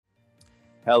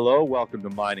Hello, welcome to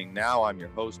Mining Now. I'm your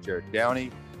host, Jared Downey.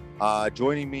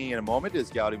 Joining me in a moment is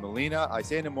Gaudy Molina. I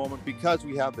say in a moment because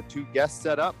we have the two guests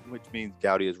set up, which means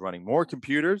Gaudy is running more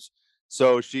computers.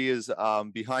 So she is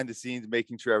behind the scenes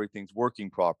making sure everything's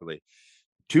working properly.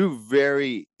 Two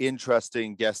very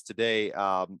interesting guests today.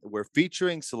 We're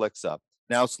featuring Silixa.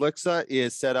 Now, Silixa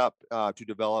is set up to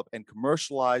develop and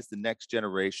commercialize the next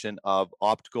generation of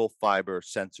optical fiber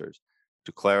sensors.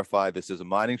 To clarify, this is a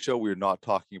mining show. We are not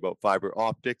talking about fiber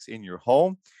optics in your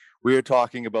home. We are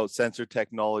talking about sensor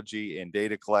technology and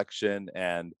data collection,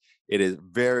 and it's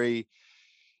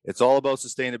all about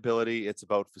sustainability. It's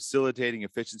about facilitating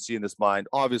efficiency in this mine,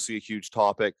 obviously a huge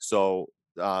topic. So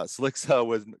Silixa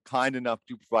was kind enough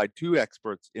to provide two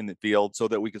experts in the field so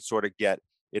that we could sort of get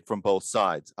it from both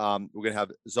sides. We're going to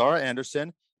have Zara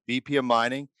Anderson, VP of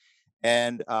Mining,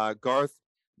 and Garth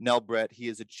Nelbrett. He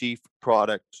is a Chief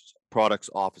Products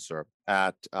Officer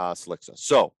at Silixa.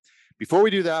 So before we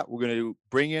do that, we're going to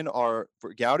bring in our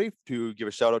Gaudy to give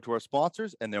a shout out to our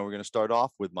sponsors, and then we're going to start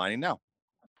off with Mining Now.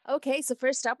 Okay, so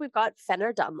first up, we've got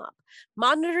Fenner Dunlop.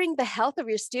 Monitoring the health of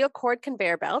your steel cord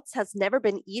conveyor belts has never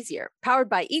been easier. Powered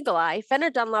by Eagle Eye, Fenner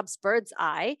Dunlop's Bird's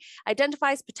Eye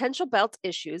identifies potential belt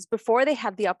issues before they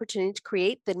have the opportunity to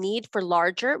create the need for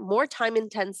larger, more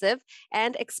time-intensive,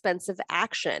 and expensive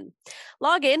action.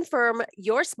 Log in from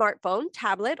your smartphone,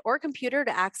 tablet, or computer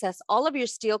to access all of your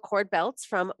steel cord belts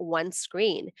from one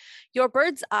screen. Your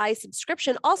Bird's Eye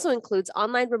subscription also includes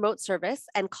online remote service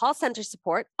and call center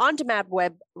support, on-demand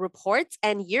web reports,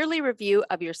 and yearly review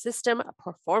of your system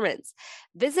performance.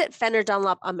 Visit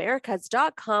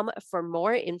FennerDunlopAmericas.com for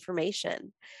more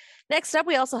information. Next up,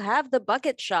 we also have the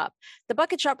Bucket Shop. The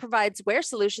Bucket Shop provides wear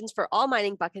solutions for all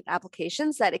mining bucket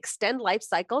applications that extend life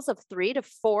cycles of 3 to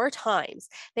 4 times.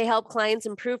 They help clients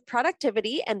improve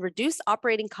productivity and reduce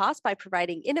operating costs by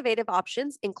providing innovative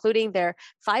options, including their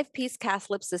 5-piece cast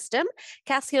lip system,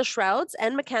 cast heel shrouds,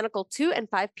 and mechanical 2 and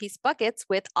 5-piece buckets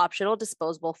with optional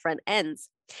disposable front ends.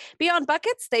 Beyond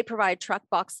buckets, they provide truck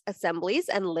box assemblies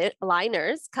and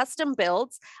liners, custom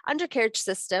builds, undercarriage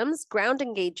systems, ground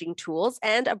engaging tools,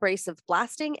 and abrasive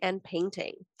blasting and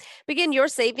painting. Begin your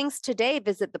savings today.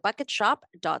 Visit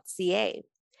thebucketshop.ca.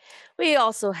 We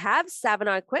also have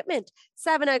Savannah Equipment.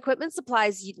 Savannah Equipment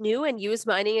supplies new and used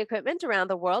mining equipment around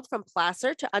the world, from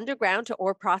placer to underground to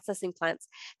ore processing plants.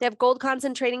 They have gold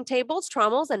concentrating tables,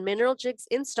 trommels, and mineral jigs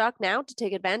in stock now to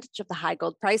take advantage of the high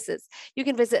gold prices. You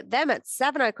can visit them at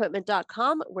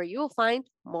savannahEquipment.com, where you will find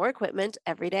more equipment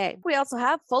every day. We also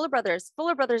have Fuller Brothers.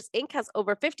 Fuller Brothers Inc. has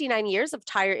over 59 years of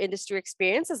tire industry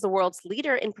experience as the world's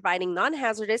leader in providing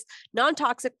non-hazardous,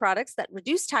 non-toxic products that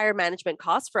reduce tire management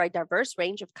costs for a diverse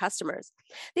range of customers.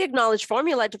 The acknowledged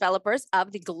formula developers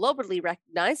of the globally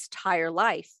recognized Tire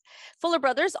Life. Fuller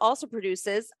Brothers also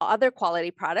produces other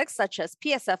quality products such as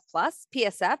PSF Plus,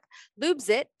 PSF,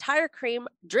 LubeZit, Tire Cream,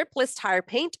 Dripless Tire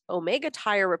Paint, Omega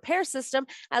Tire Repair System,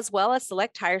 as well as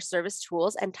select tire service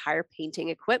tools and tire painting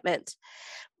equipment.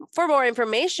 For more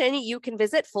information, you can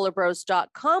visit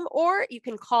fullerbros.com, or you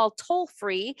can call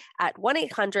toll-free at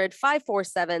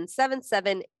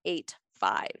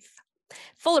 1-800-547-7785.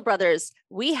 Fuller Brothers,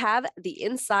 we have the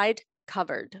inside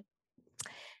covered.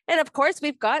 And of course,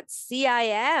 we've got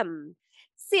CIM.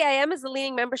 CIM is the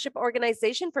leading membership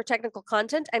organization for technical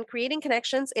content and creating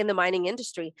connections in the mining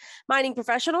industry. Mining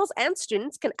professionals and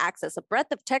students can access a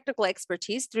breadth of technical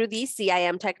expertise through the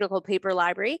CIM Technical Paper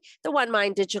Library, the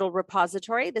OneMine Digital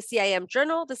Repository, the CIM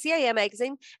Journal, the CIM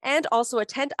Magazine, and also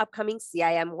attend upcoming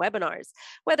CIM webinars.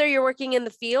 Whether you're working in the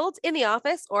field, in the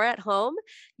office, or at home,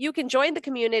 you can join the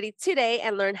community today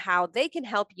and learn how they can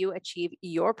help you achieve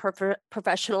your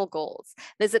professional goals.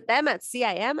 Visit them at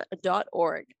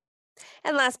cim.org.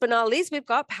 And last but not least, we've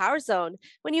got PowerZone.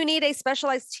 When you need a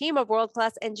specialized team of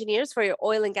world-class engineers for your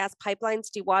oil and gas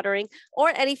pipelines, dewatering, or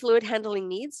any fluid handling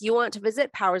needs, you want to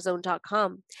visit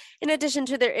powerzone.com. In addition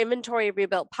to their inventory of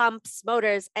rebuilt pumps,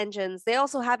 motors, engines, they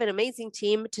also have an amazing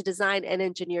team to design and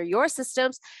engineer your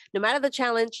systems, no matter the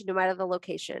challenge, no matter the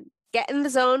location. Get in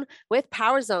the zone with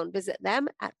PowerZone. Visit them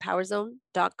at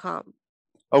powerzone.com.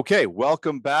 Okay,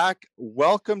 welcome back.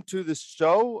 Welcome to the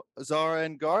show, Zara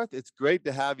and Garth. It's great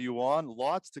to have you on.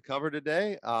 Lots to cover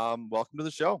today. Welcome to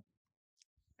the show.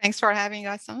 Thanks for having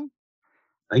us on.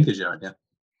 Thank you, Jared. Yeah.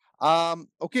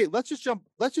 Okay, let's just jump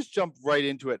right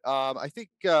into it. I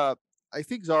think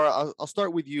Zara, I'll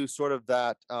start with you. Sort of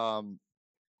that.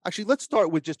 Actually, let's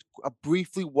start with just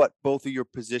briefly what both of your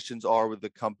positions are with the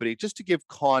company, just to give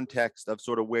context of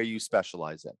sort of where you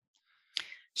specialize in.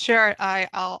 Sure,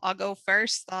 I'll go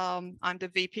first. I'm the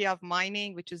VP of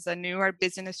Mining, which is a newer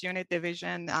business unit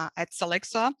division at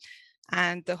Silixa.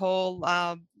 And the whole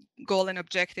goal and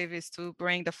objective is to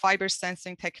bring the fiber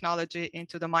sensing technology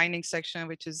into the mining section,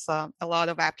 which is a lot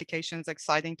of applications,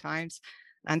 exciting times.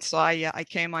 And so I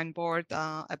came on board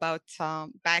about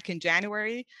back in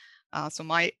January. So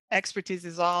my expertise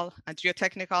is all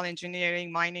geotechnical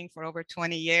engineering, mining for over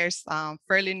 20 years,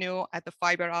 fairly new at the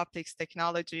fiber optics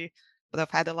technology, but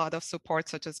I've had a lot of support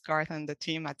such as Garth and the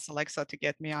team at Silixa to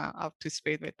get me up to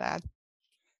speed with that.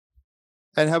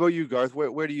 And how about you, Garth?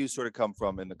 Where do you sort of come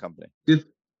from in the company? Good.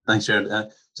 Thanks,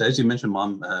 Jared. So as you mentioned,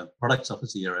 I'm products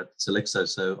officer here at Silixa.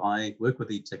 So I work with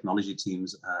the technology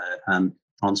teams and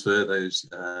transfer those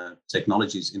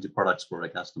technologies into products for a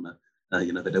customer. They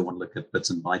don't want to look at bits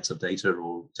and bytes of data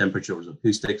or temperatures or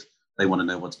acoustics. They want to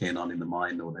know what's going on in the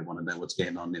mine, or they want to know what's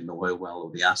going on in the oil well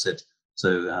or the asset.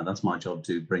 So that's my job,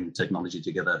 to bring technology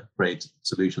together, create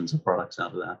solutions and products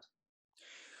out of that.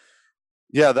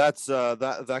 Yeah, that's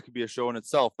that could be a show in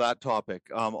itself, that topic.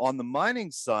 On the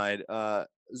mining side,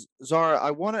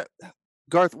 Zara,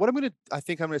 Garth, I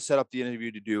think I'm gonna set up the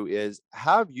interview to do is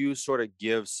have you sort of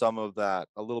give some of that,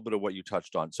 a little bit of what you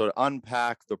touched on. So to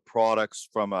unpack the products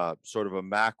from a sort of a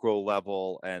macro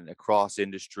level and across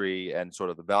industry and sort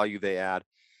of the value they add.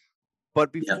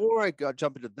 But before I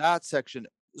jump into that section,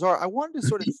 Zara, I wanted to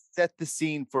sort of set the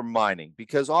scene for mining,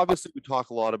 because obviously we talk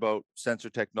a lot about sensor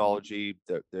technology.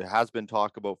 There has been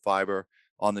talk about fiber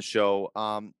on the show.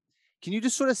 Can you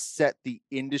just sort of set the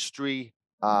industry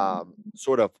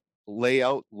sort of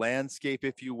layout landscape,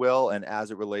 if you will, and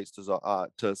as it relates to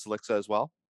Silixa as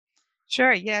well?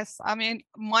 Sure, yes. I mean,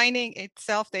 mining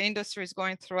itself, the industry is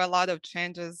going through a lot of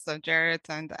changes, Jared,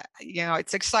 and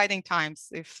it's exciting times.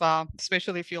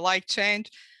 Especially if you like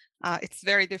change, it's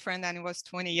very different than it was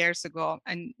 20 years ago,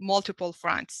 and multiple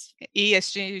fronts: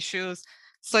 ESG issues,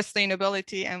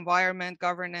 sustainability, environment,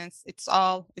 governance. It's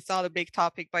all a big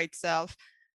topic by itself.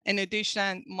 In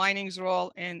addition, mining's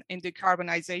role in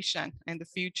decarbonization in the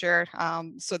future.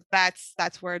 So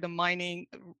that's where the mining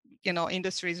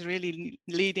industry is really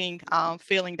leading,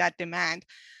 feeling that demand.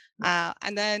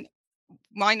 And then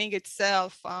mining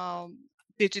itself,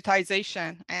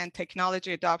 digitization and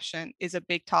technology adoption is a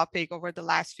big topic over the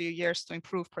last few years to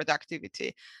improve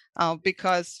productivity,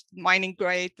 because mining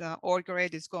grade, ore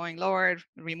grade is going lower,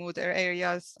 remote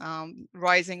areas,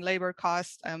 rising labor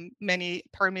costs, many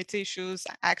permit issues,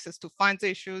 access to funds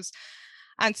issues.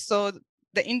 And so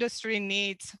the industry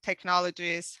needs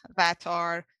technologies that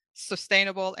are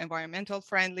sustainable, environmental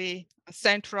friendly,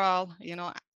 central,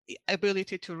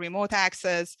 ability to remote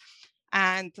access,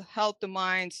 and help the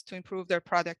mines to improve their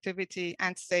productivity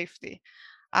and safety.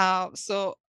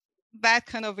 So that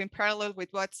kind of in parallel with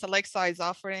what Silixa is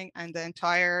offering, and the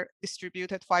entire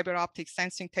distributed fiber optic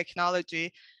sensing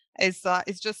technology is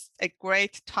just a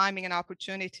great timing and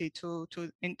opportunity to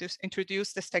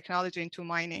introduce this technology into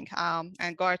mining.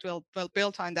 And Garth will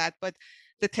build on that. But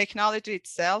the technology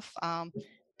itself,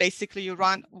 basically you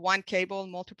run one cable,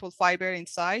 multiple fiber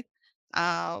inside,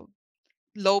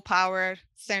 low power,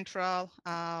 central,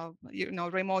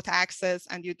 remote access,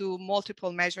 and you do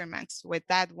multiple measurements with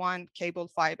that one cable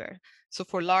fiber. So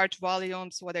for large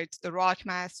volumes, whether it's the rock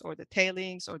mass or the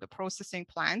tailings or the processing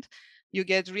plant, you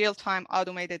get real-time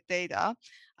automated data,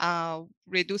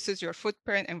 reduces your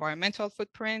footprint, environmental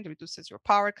footprint, reduces your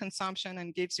power consumption,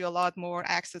 and gives you a lot more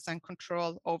access and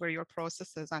control over your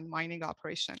processes and mining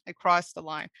operation across the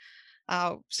line.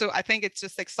 So I think it's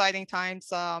just exciting times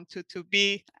to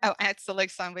be at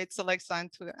Silixa and with Silixa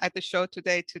and at the show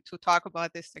today to talk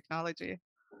about this technology.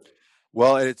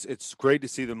 Well, it's great to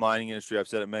see the mining industry. I've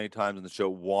said it many times on the show,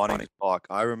 wanting to talk.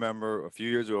 I remember a few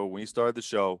years ago when we started the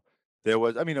show, there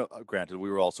was, granted, we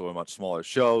were also a much smaller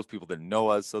shows. People didn't know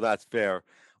us, so that's fair.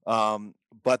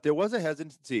 But there was a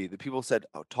hesitancy that people said,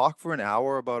 "Oh, talk for an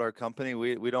hour about our company.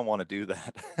 We don't want to do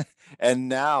that." And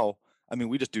now,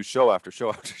 we just do show after show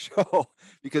after show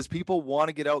because people want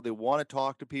to get out. They want to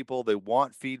talk to people. They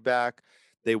want feedback.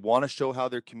 They want to show how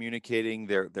they're communicating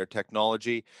their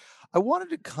technology. I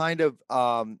wanted to kind of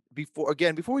before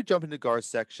we jump into Gar's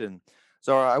section,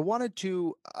 Zara, I wanted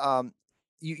to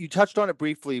you touched on it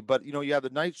briefly, but you have the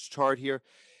nice chart here,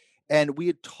 and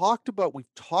we've talked about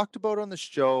on the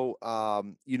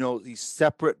show these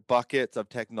separate buckets of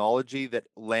technology that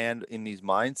land in these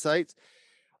mine sites.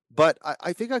 But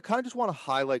I think I kind of just want to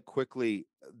highlight quickly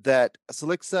that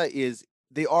Silixa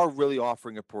they are really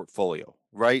offering a portfolio,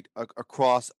 right,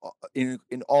 across in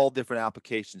all different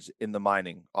applications in the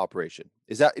mining operation.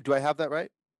 Do I have that right?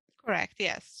 Correct.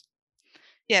 Yes.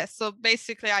 Yes. So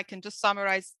basically, I can just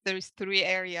summarize. There's three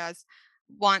areas.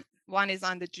 One is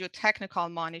on the geotechnical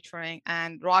monitoring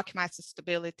and rock mass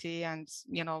stability and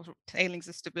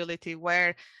tailings stability,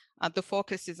 where the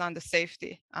focus is on the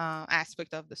safety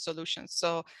aspect of the solution.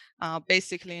 So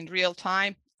basically in real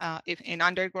time, if in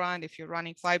underground, if you're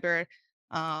running fiber,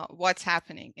 what's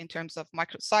happening in terms of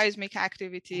microseismic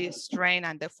activity, strain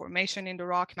and deformation in the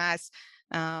rock mass,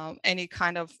 any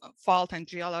kind of fault and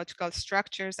geological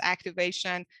structures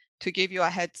activation, to give you a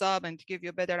heads up and to give you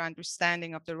a better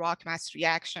understanding of the rock mass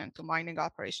reaction to mining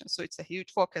operations. So it's a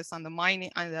huge focus on the mining,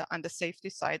 on the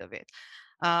safety side of it.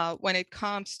 When it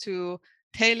comes to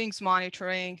tailings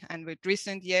monitoring, and with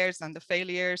recent years and the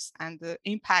failures and the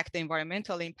impact, the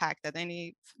environmental impact that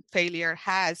any failure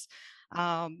has,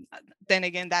 then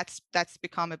again, that's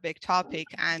become a big topic.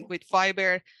 And with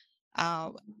fiber,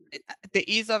 the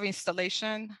ease of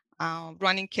installation,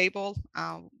 running cable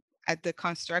at the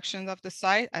construction of the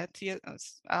site at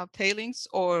tailings,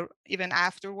 or even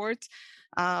afterwards,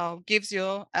 gives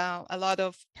you a lot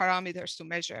of parameters to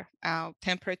measure,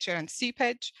 temperature and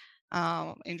seepage.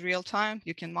 In real time,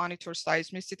 you can monitor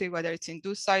seismicity, whether it's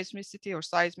induced seismicity or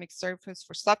seismic surface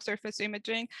for subsurface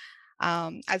imaging,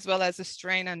 as well as the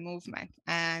strain and movement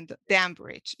and dam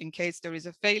breach. In case there is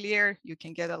a failure, you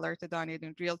can get alerted on it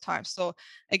in real time. So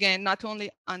again, not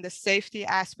only on the safety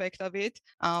aspect of it,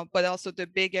 but also the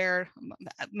bigger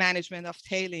management of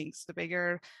tailings, the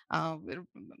bigger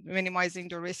minimizing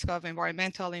the risk of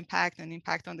environmental impact and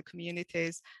impact on the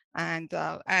communities. And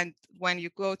when you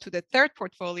go to the third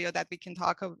portfolio that we can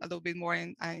talk a little bit more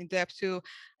in depth to,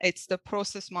 it's the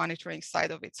process monitoring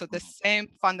side of it. So the same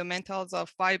fundamentals of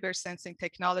fiber sensing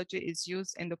technology is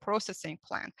used in the processing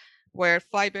plant, where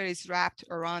fiber is wrapped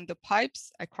around the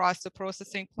pipes across the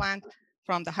processing plant,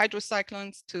 from the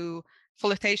hydrocyclones to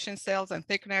flotation cells and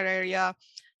thickener area.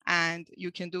 And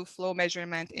you can do flow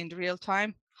measurement in real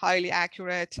time, highly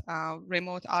accurate,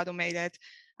 remote automated,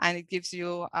 and it gives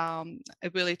you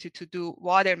ability to do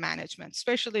water management,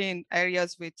 especially in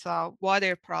areas with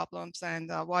water problems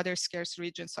and water scarce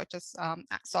regions such as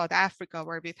South Africa,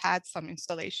 where we've had some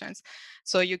installations.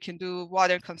 So you can do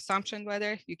water consumption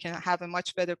weather. You can have a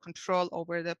much better control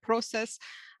over the process,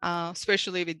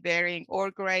 especially with varying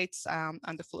ore grades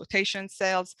and the flotation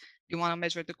cells. You want to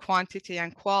measure the quantity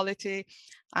and quality.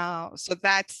 So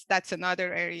that's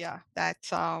another area that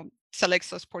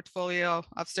Silixa's portfolio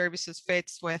of services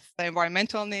fits with the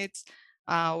environmental needs,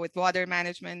 with water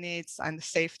management needs, and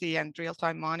safety and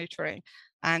real-time monitoring.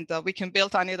 And we can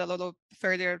build on it a little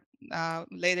further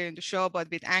later in the show,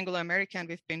 but with Anglo American,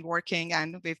 we've been working,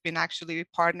 and we've been actually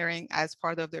partnering as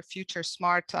part of their Future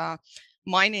Smart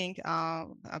mining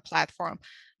platform,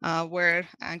 where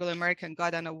Anglo American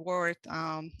got an award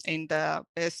in the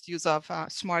best use of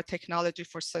smart technology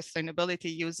for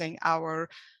sustainability using our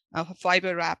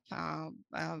fiber wrap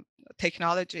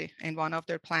technology in one of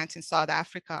their plants in South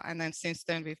Africa. And then since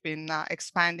then, we've been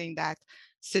expanding that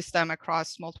system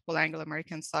across multiple Anglo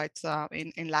American sites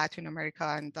in Latin America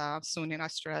and soon in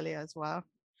Australia as well.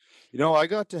 You know, I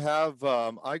got to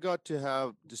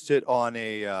sit on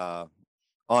a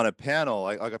panel.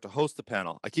 I got to host the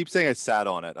panel. I keep saying I sat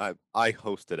on it. I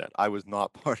hosted it. I was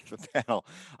not part of the panel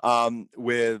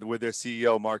with their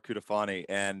CEO Mark Cutifani,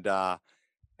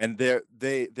 and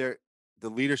the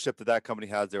leadership that company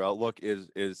has, their outlook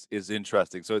is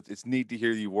interesting. So it's neat to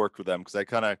hear you work with them, because I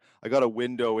got a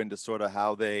window into sort of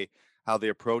how they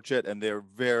approach it, and they're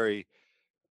very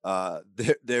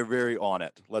they're very on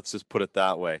it. Let's just put it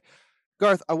that way.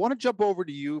 Garth, I want to jump over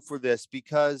to you for this,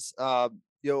 because I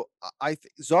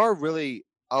think Zara really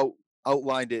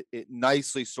outlined it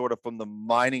nicely, sort of from the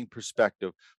mining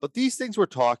perspective. But these things we're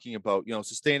talking about,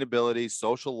 sustainability,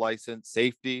 social license,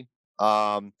 safety,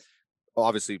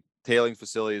 obviously tailing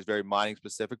facility is very mining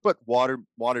specific, but water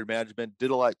management,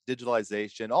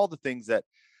 digitalization, all the things that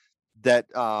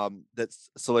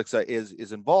Silixa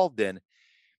is involved in.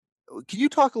 Can you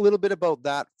talk a little bit about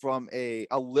that from a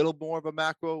little more of a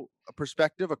macro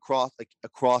perspective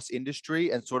across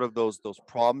industry, and sort of those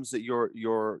problems that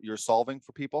you're solving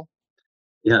for people?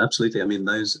 Yeah, absolutely. I mean,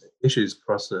 those issues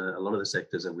across a lot of the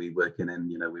sectors that we work in, and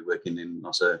we work in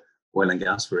also oil and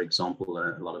gas, for example.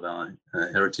 A lot of our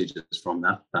heritage is from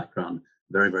that background.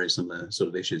 Very, very similar sort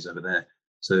of issues over there.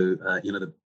 So,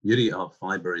 the beauty of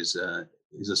fiber is a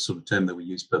sort of term that we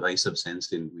use, pervasive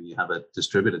sensing. We have a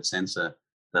distributed sensor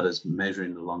that is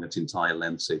measuring along its entire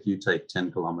length. So if you take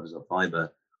 10 kilometers of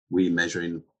fiber, we measure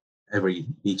in every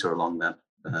meter along that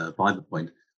fiber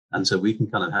point. And so we can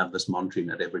kind of have this monitoring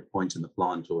at every point in the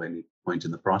plant or any point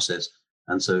in the process.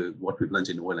 And so what we've learned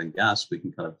in oil and gas, we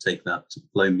can kind of take that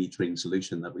flow metering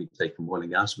solution that we take from oil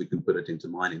and gas, we can put it into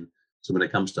mining. So when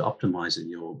it comes to optimizing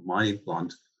your mining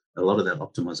plant, a lot of that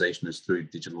optimization is through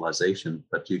digitalization,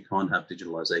 but you can't have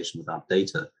digitalization without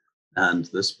data. And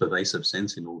this pervasive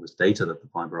sensing, all this data that the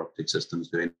fiber optic system is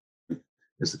doing,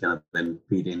 is going to then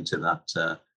feed into that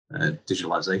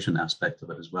digitalization aspect of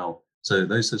it as well. So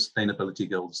those sustainability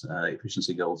goals,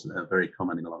 efficiency goals are very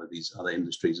common in a lot of these other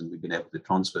industries, and we've been able to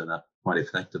transfer that quite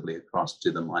effectively across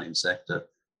to the mining sector.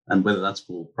 And whether that's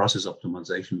for process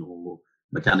optimization or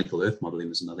mechanical earth modeling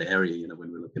is another area,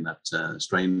 when we're looking at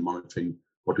strain monitoring,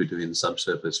 what we do in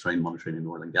subsurface strain monitoring in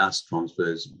oil and gas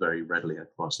transfers very readily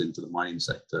across into the mining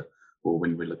sector. Or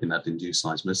when we're looking at induced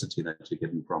seismicity that you're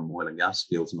getting from oil and gas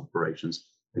fields and operations,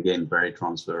 again, very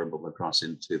transferable across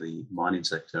into the mining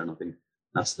sector. And I think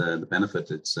that's the benefit.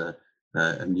 It's a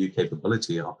new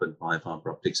capability offered by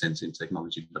fiber optic sensing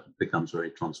technology, but it becomes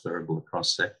very transferable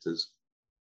across sectors.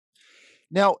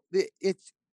 Now,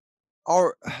 this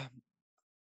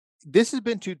has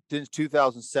been since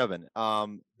 2007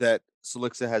 that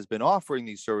Silixa has been offering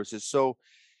these services. So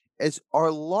are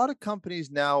a lot of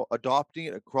companies now adopting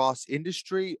it across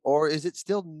industry, or is it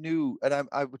still is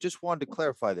I just wanted to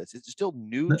clarify this. Is it still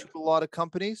new to a lot of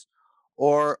companies,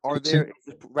 or are there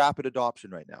rapid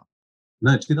adoption right now?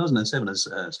 No, 2007 is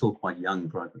still quite young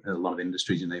for a lot of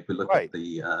industries. If we look at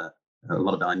a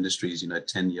lot of our industries,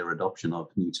 10-year adoption of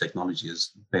new technology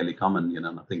is fairly common, and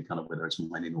I think kind of whether it's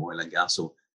mining, oil and gas,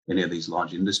 or any of these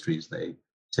large industries, they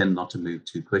tend not to move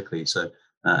too quickly. So,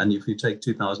 and if you take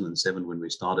 2007, when we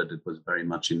started, it was very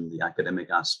much in the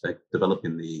academic aspect,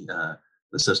 developing the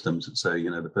systems. So,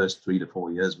 the first 3 to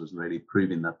 4 years was really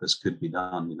proving that this could be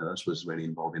done. This was really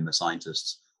involving the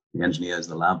scientists, the engineers,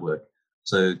 the lab work.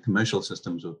 So commercial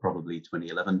systems were probably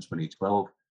 2011, 2012.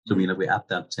 So, we're at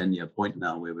that 10-year point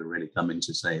now where we're really coming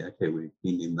to say, okay, we've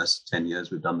been in this 10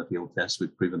 years, we've done the field tests,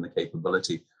 we've proven the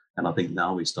capability. And I think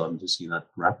now we're starting to see that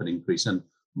rapid increase. And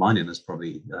mining is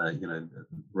probably,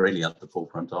 really at the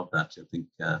forefront of that. I think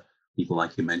people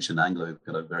like you mentioned, Anglo, have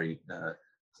got a very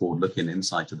forward-looking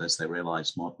insight to this. They realize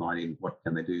smart mining, what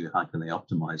can they do? How can they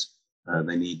optimize?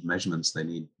 They need measurements. They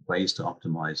need ways to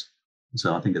optimize.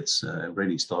 So I think it's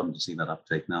really starting to see that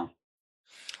uptake now.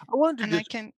 I wanted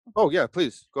to Oh, yeah,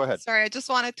 please go ahead. Sorry, I just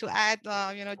wanted to add,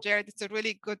 Jared, it's a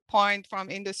really good point from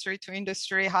industry to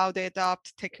industry, how they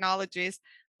adopt technologies,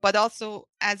 but also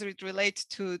as it relates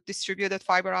to distributed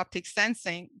fiber optic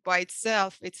sensing by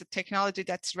itself, it's a technology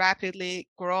that's rapidly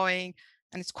growing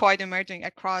and it's quite emerging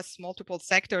across multiple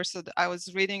sectors. So I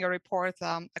was reading a report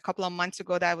a couple of months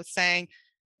ago that was saying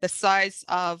the size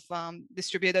of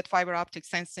distributed fiber optic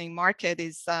sensing market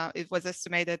it was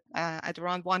estimated at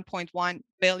around 1.1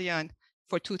 billion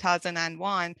for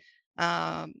 2001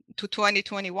 to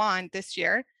 2021 this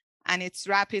year. And it's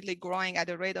rapidly growing at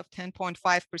a rate of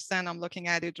 10.5%. I'm looking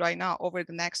at it right now over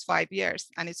the next 5 years.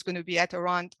 And it's going to be at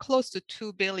around close to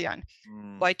 2 billion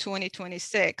by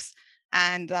 2026.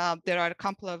 And there are a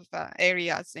couple of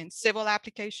areas in civil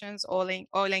applications, oil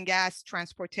and gas,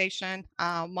 transportation,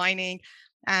 mining.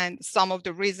 And some of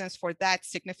the reasons for that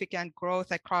significant growth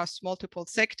across multiple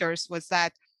sectors was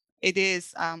that it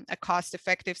is a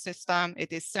cost-effective system,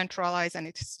 it is centralized, and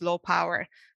it is low power,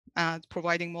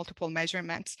 providing multiple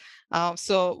measurements.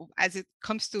 So as it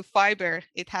comes to fiber,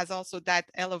 it has also that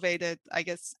elevated,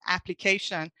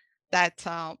 application that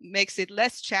makes it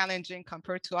less challenging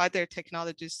compared to other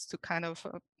technologies to kind of,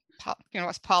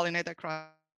 pollinate across,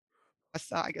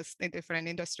 in different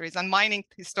industries. And mining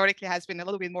historically has been a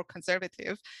little bit more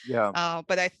conservative. Yeah.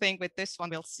 But I think with this one,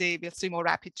 we'll see more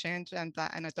rapid change and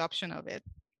adoption of it.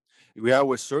 Yeah,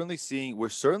 we're certainly seeing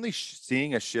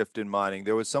a shift in mining.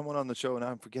 There was someone on the show, and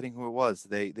I'm forgetting who it was.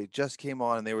 They just came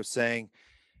on and they were saying,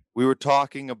 we were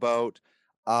talking about,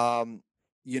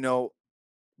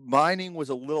 mining was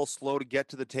a little slow to get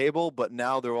to the table, but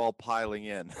now they're all piling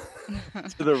in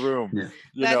to the room.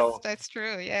 Yeah. That's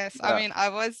true. Yes. Yeah. I mean, I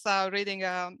was reading,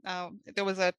 there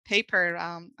was a paper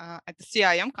at the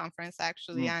CIM conference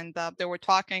actually, and they were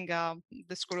talking,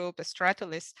 this group,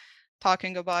 Stratalis,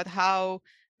 talking about how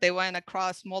they went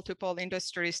across multiple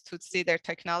industries to see their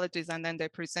technologies, and then they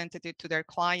presented it to their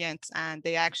clients, and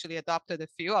they actually adopted a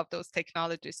few of those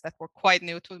technologies that were quite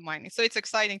new to mining. So it's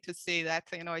exciting to see that,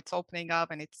 it's opening up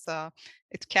and it's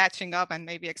catching up and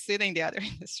maybe exceeding the other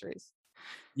industries.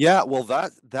 Yeah, well,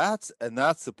 that's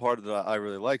the part that I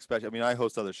really like. Especially, I mean, I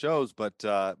host other shows, but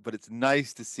it's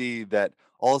nice to see that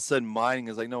all of a sudden mining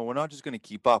is like, no, we're not just going to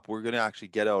keep up. We're going to actually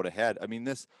get out ahead. I mean,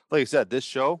 this, like I said, this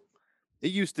show, it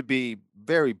used to be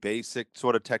very basic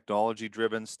sort of technology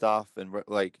driven stuff and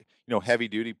like, heavy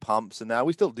duty pumps and that.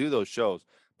 We still do those shows,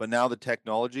 but now the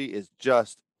technology is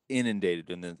just inundated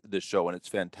in this show, and it's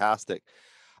fantastic.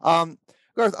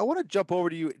 Garth, I want to jump over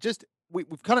to you. Just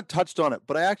we've kind of touched on it,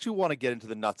 but I actually want to get into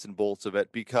the nuts and bolts of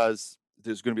it, because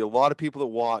there's going to be a lot of people that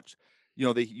watch.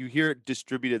 You hear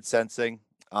distributed sensing.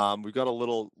 We've got a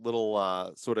little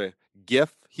sort of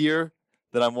GIF here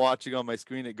that I'm watching on my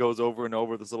screen. It goes over and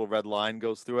over. This little red line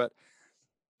goes through it.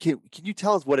 Can you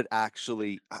tell us what it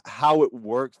actually, how it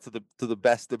works to the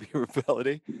best of your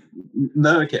ability?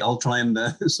 No, okay, I'll try and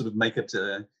sort of make it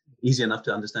easy enough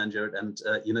to understand, Jared. And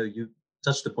you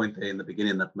touched a point there in the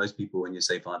beginning that most people, when you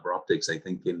say fiber optics, they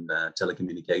think in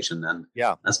telecommunication, and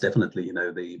Yeah, that's definitely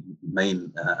the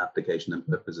main application and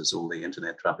purpose is all the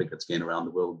internet traffic that's going around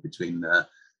the world between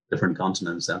different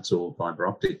continents. That's all fiber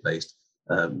optic based.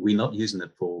 We're not using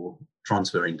it for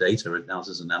transferring data. It now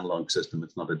is an analog system.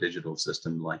 It's not a digital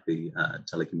system like the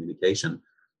telecommunication.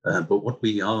 But what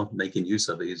we are making use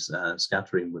of is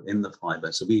scattering within the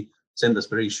fiber. So we send this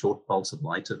very short pulse of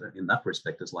light. In that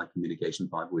respect, it's like communication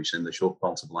fiber. We send the short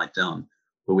pulse of light down,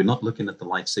 but we're not looking at the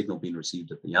light signal being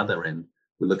received at the other end.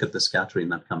 We look at the scattering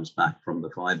that comes back from the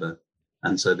fiber.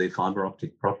 And so the fiber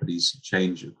optic properties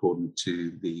change according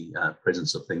to the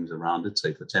presence of things around it. So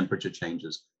if the temperature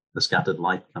changes, the scattered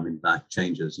light coming back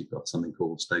changes. You've got something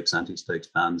called Stokes anti-Stokes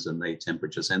bands, and they're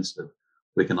temperature sensitive.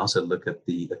 We can also look at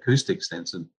the acoustic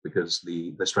sensor because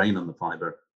the strain on the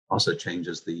fiber also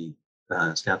changes the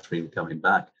scattering coming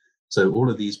back. So all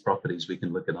of these properties, we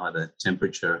can look at either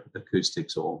temperature,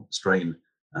 acoustics, or strain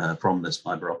from this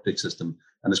fiber optic system.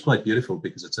 And it's quite beautiful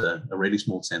because it's a really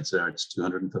small sensor. It's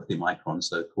 250 microns,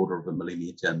 so a quarter of a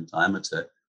millimeter in diameter.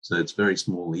 So it's very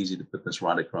small, easy to put this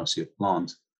right across your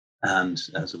plant. And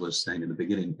as I was saying in the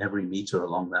beginning, every meter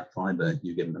along that fiber,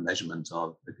 you get a measurement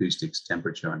of acoustics,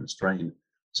 temperature, and strain.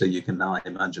 So you can now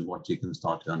imagine what you can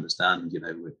start to understand,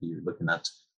 if you're looking at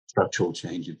structural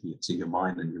change, if it's in your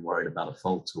mind and you're worried about a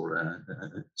fault or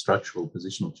a structural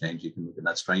positional change, you can look at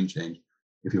that strain change.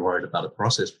 If you're worried about a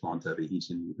process plant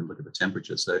overheating, you can look at the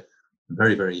temperature. So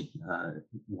very, very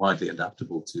widely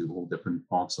adaptable to all different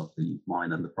parts of the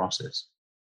mine and the process.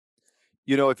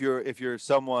 If you're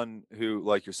someone who,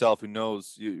 like yourself, who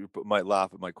knows, you might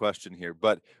laugh at my question here,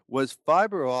 but was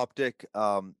fiber optic,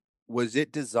 was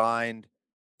it designed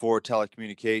for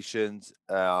telecommunications,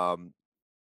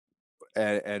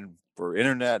 and for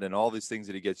internet and all these things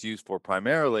that it gets used for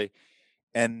primarily?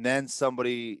 And then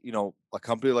somebody, a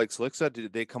company like Silixa,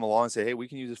 did they come along and say, hey, we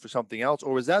can use this for something else?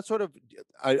 Or was that sort of,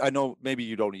 I know maybe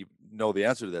you don't even know the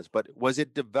answer to this, but was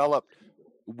it developed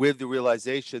with the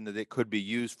realization that it could be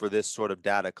used for this sort of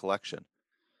data collection?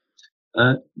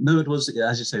 No, it was,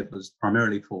 as you say, it was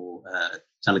primarily for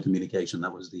telecommunication.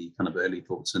 That was the kind of early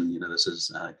thoughts. And, this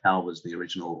is, Cal was the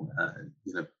original,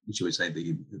 should we say,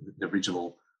 the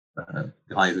original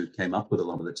guy who came up with a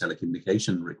lot of the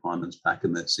telecommunication requirements back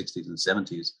in the 60s and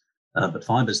 70s. But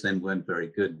fibers then weren't very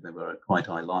good. They were quite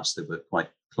high loss. They were quite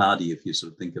cloudy, if you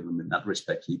sort of think of them in that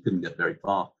respect. You couldn't get very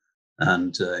far.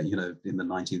 And, in the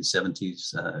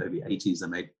 1970s, early 80s, they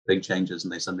made big changes,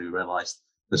 and they suddenly realized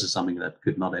this is something that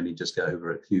could not only just go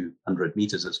over a few hundred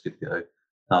meters, it could go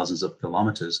thousands of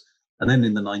kilometers. And then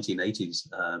in the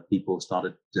 1980s, people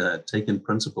started taking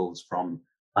principles from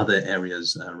other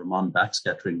areas, Raman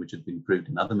backscattering, which had been proved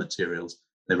in other materials.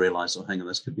 They realized, oh, hang on,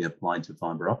 this could be applied to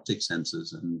fiber optic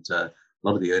sensors. And a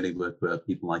lot of the early work were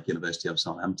people like University of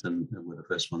Southampton, who were the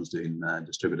first ones doing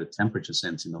distributed temperature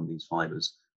sensing on these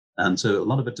fibers. And so a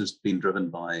lot of it has been driven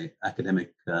by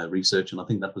academic research. And I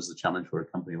think that was the challenge for a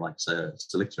company like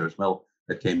Silixa as well,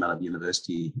 that came out of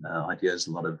university ideas,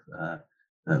 a lot of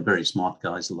very smart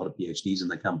guys, a lot of PhDs in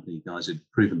the company, guys who'd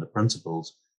proven the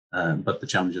principles. But the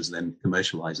challenge is then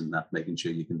commercializing that, making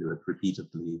sure you can do it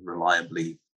repeatedly,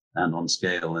 reliably, and on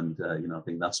scale. And, I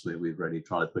think that's where we've really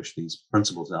tried to push these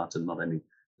principles out and not only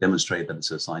demonstrate that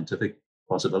it's a scientific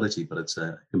possibility, but it's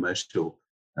a commercial,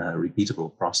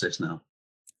 repeatable process now.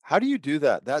 How do you do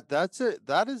that?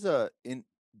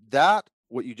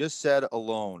 What you just said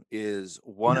alone is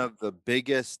one Yeah. of the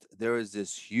biggest. There is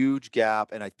this huge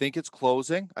gap, and I think it's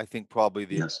closing. I think probably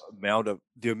the Yes. amount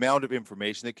of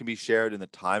information that can be shared and the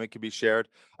time it can be shared.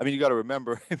 I mean, you got to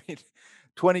remember,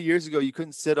 20 years ago, you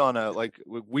couldn't sit on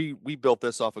we built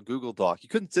this off a Google Doc. You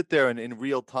couldn't sit there and in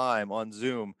real time on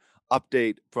Zoom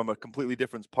update from a completely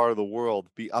different part of the world,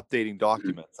 be updating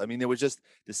documents. I mean, there was just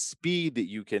the speed that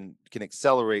you can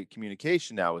accelerate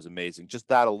communication now is amazing. Just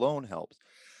that alone helps.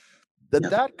 Yeah.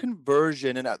 That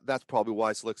conversion, and that's probably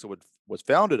why Silixa was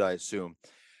founded, I assume.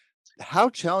 How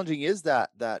challenging is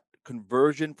that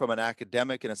conversion from an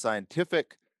academic and a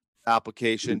scientific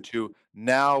application to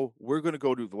now we're going to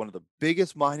go to one of the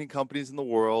biggest mining companies in the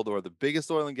world or the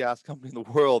biggest oil and gas company in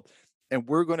the world, and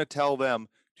we're going to tell them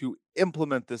to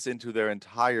implement this into their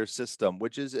entire system,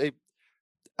 which is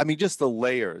I mean, just the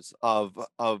layers of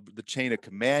the chain of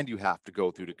command you have to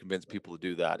go through to convince people to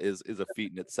do that is a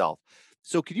feat in itself.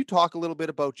 So can you talk a little bit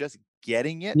about just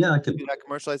getting it Yeah, I to can. that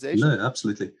commercialization? No,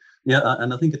 absolutely. Yeah,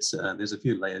 and I think it's there's a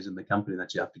few layers in the company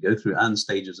that you have to go through and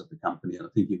stages of the company. And I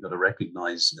think you've got to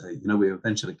recognize, we're a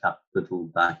venture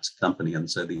capital backed company, and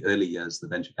so the early years, the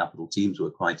venture capital teams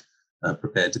were quite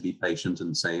prepared to be patient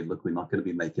and say, look, we're not going to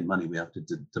be making money. We have to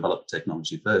develop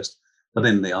technology first. But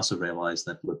then they also realized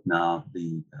that, look, now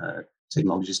the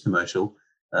technology is commercial.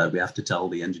 We have to tell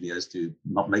the engineers to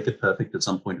not make it perfect. At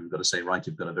some point, we've got to say, right,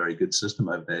 you've got a very good system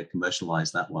over there,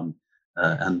 commercialize that one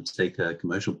and take a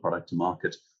commercial product to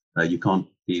market. You can't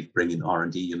be bringing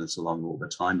R&D units along all the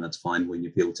time. That's fine when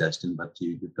you're field testing, but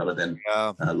you've got to then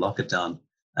lock it down.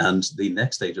 And the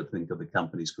next stage, I think, of the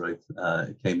company's growth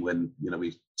came when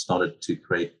we started to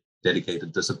create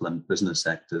dedicated, disciplined business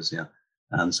sectors. Yeah,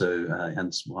 and so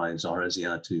hence why Zara is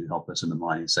here to help us in the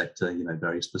mining sector.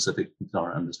 Very specific.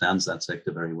 Zara understands that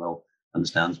sector very well,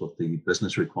 understands what the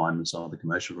business requirements are, the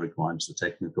commercial requirements, the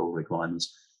technical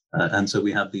requirements. And so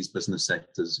we have these business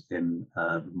sectors in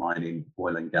mining,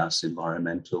 oil and gas,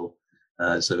 environmental.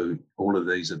 So all of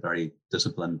these are very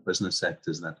disciplined business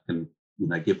sectors that can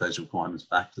give those requirements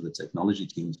back to the technology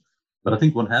teams. But I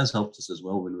think what has helped us as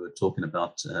well when we were talking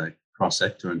about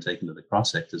cross-sector and taking to the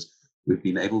cross-sectors, we've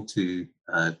been able to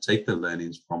take the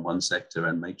learnings from one sector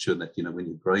and make sure that, when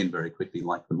you're growing very quickly,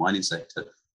 like the mining sector,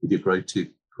 if you grow too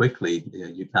quickly,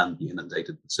 you can be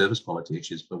inundated with service quality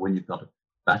issues. But when you've got a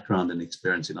background and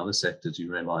experience in other sectors,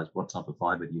 you realize what type of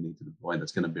fiber you need to deploy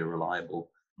that's going to be reliable.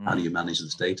 How do you manage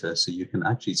this data? So you can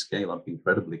actually scale up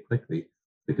incredibly quickly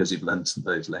because you've learned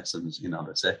those lessons in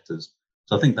other sectors.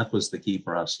 So I think that was the key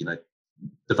for us.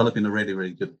 Developing a really,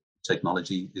 really good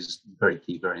technology is very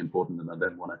key, very important. And I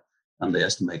don't want to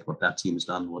underestimate what that team has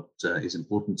done. What is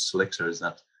important to Silixa is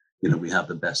that, we have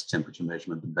the best temperature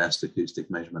measurement, the best acoustic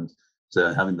measurement.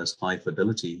 So having this high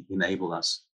fidelity enable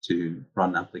us to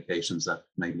run applications that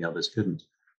maybe others couldn't.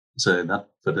 So that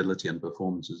fidelity and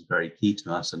performance is very key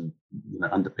to us and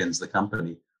underpins the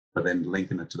company, but then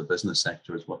linking it to the business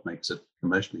sector is what makes it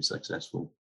commercially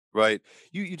successful. Right.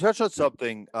 You touched on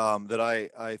something that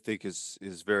I think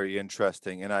is very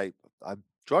interesting, and I'm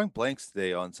drawing blanks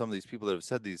today on some of these people that have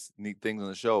said these neat things on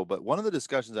the show. But one of the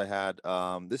discussions I had,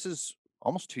 this is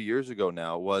almost 2 years ago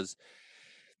now, was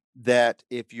that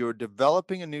if you're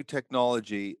developing a new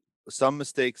technology, some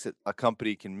mistakes that a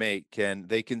company can make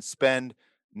they can spend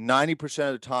 90%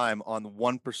 of the time on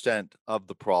 1% of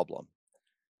the problem.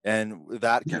 And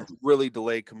that can really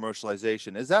delay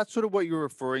commercialization. Is that sort of what you're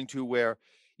referring to, where,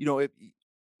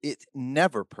 it's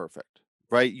never perfect,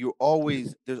 right?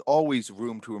 There's always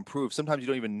room to improve. Sometimes you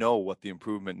don't even know what the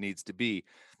improvement needs to be.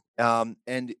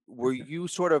 And were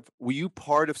you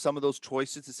part of some of those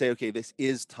choices to say, okay, this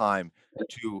is time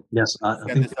to Yes, I send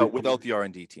think this out without the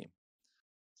R&D team?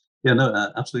 Yeah,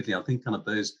 no, absolutely. I think kind of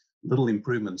those little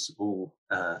improvements all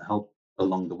help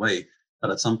along the way.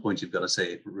 But at some point, you've got to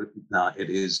say, now it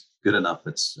is good enough.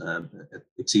 It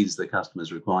exceeds the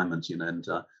customer's requirements, and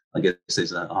I guess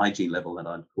there's a hygiene level that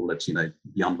I'd call it,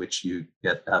 beyond which you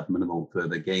have minimal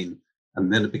further gain.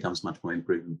 And then it becomes much more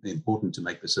important to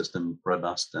make the system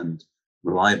robust and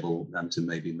reliable than to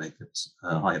maybe make it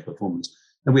higher performance.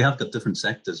 And we have got different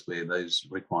sectors where those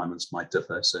requirements might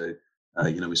differ. So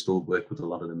we still work with a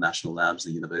lot of the national labs,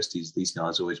 the universities. These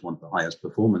guys always want the highest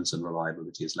performance, and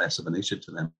reliability is less of an issue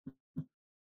to them.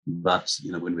 But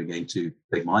when we're going to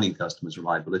big mining customers,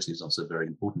 reliability is also very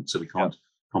important. So we can't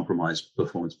compromise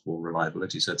performance for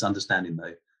reliability. So it's understanding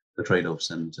the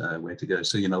trade-offs and where to go.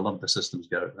 So a lot of the systems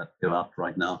go out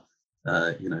right now.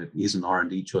 Is an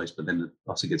R&D choice, but then it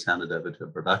also gets handed over to a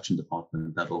production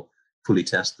department that'll fully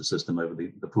test the system over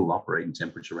the full operating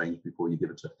temperature range before you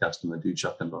give it to a customer, do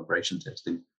shock and vibration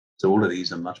testing. So all of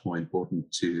these are much more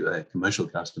important to a commercial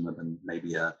customer than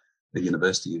maybe a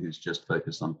university who's just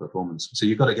focused on performance. So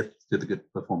you've got to get to the good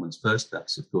performance first.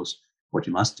 That's, of course, what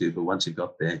you must do. But once you've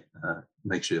got there,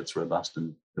 make sure it's robust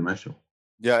and commercial.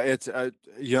 Yeah, it's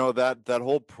that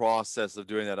whole process of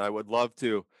doing that. I would love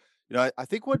to. I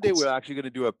think one day we're actually going to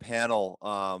do a panel.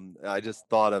 I just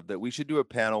thought of that. We should do a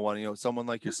panel one. Someone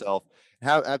like yourself,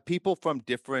 have people from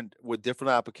different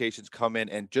applications come in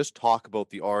and just talk about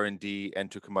the R&D and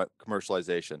to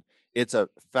commercialization. It's a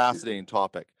fascinating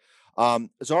topic.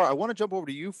 Zara, I want to jump over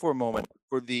to you for a moment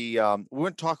for the. We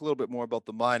want to talk a little bit more about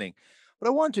the mining, but I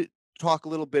want to talk a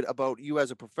little bit about you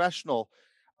as a professional,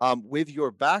 with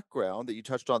your background that you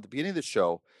touched on at the beginning of the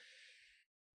show.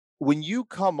 When you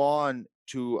come on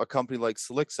to a company like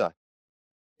Silixa,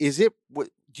 do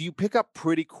you pick up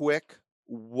pretty quick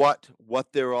what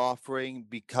they're offering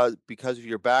because of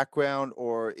your background,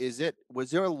 or was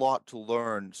there a lot to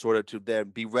learn sort of to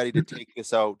then be ready to take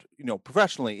this out,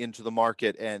 professionally into the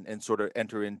market and sort of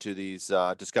enter into these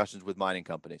discussions with mining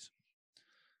companies?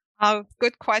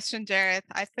 Good question, Jared.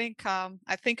 I think I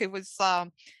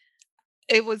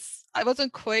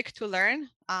wasn't quick to learn,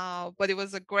 but it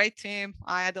was a great team.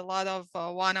 I had a lot of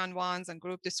one-on-ones and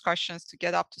group discussions to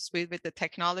get up to speed with the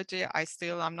technology.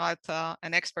 I'm not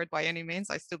an expert by any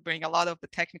means. I still bring a lot of the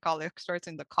technical experts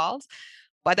in the calls,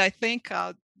 but I think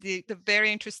the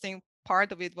very interesting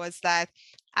part of it was that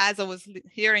as I was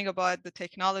hearing about the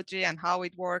technology and how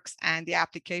it works and the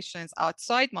applications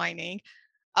outside mining,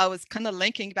 I was kind of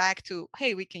linking back to,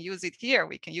 hey, we can use it here,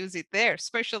 we can use it there,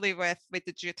 especially with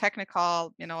the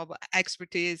geotechnical,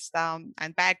 expertise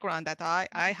and background that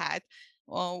I had.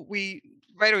 Well, we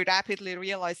very rapidly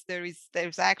realized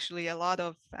there's actually a lot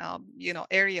of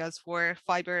areas where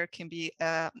fiber can be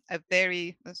a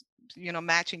very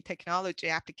matching technology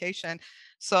application.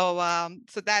 So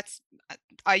that's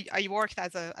I worked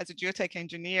as a geotech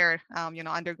engineer,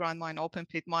 underground mine, open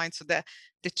pit mine. So the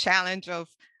challenge of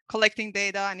collecting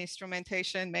data and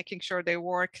instrumentation, making sure they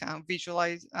work, visual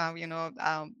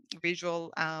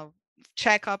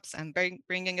checkups, and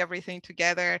bringing everything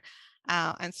together.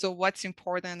 And so what's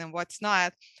important and what's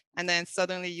not. And then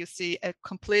suddenly you see a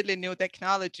completely new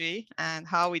technology and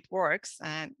how it works.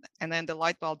 And then the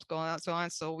light bulbs go on and so on.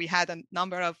 So we had a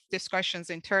number of discussions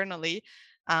internally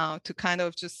to kind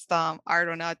of just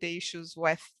iron out the issues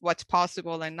with what's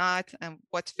possible and not, and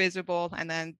what's feasible, and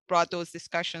then brought those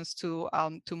discussions to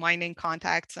mining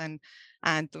contacts and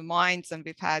the mines. And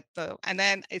we've had and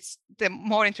then it's the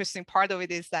more interesting part of it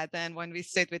is that then when we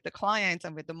sit with the clients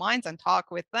and with the mines and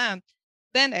talk with them,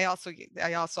 then I also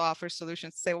offer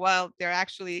solutions. Say, well, we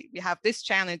have this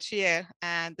challenge here,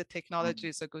 and the technology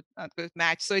is a good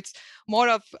match. So it's more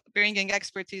of bringing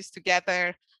expertise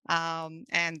together, and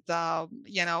going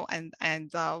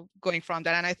from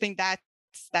that. And I think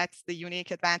that's the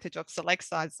unique advantage of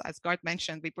Silixa. As Gart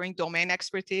mentioned, we bring domain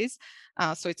expertise.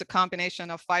 So it's a combination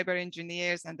of fiber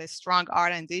engineers and a strong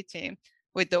R&D team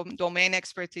with the domain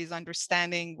expertise,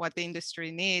 understanding what the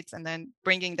industry needs, and then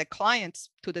bringing the clients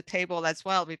to the table as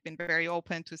well. We've been very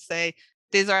open to say,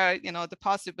 these are the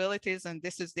possibilities, and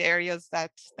this is the areas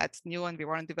that's new and we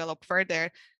want to develop further,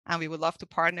 and we would love to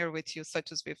partner with you,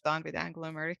 such as we've done with Anglo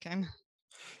American.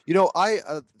 I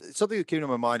something that came to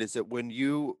my mind is that when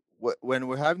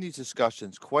we're having these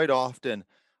discussions, quite often,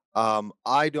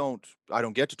 I don't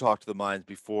get to talk to the mines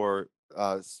before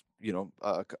a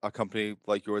company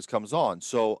like yours comes on,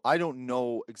 so I don't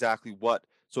know exactly what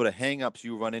sort of hangups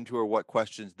you run into or what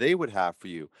questions they would have for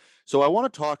you. So I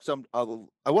want to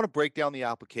I want to break down the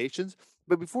applications,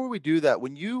 but before we do that,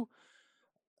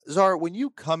 Zara, when you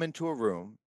come into a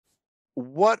room,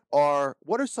 what are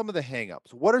some of the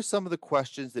hangups? What are some of the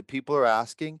questions that people are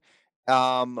asking?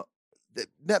 Um,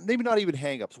 that maybe not even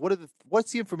hangups.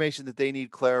 What's the information that they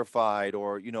need clarified,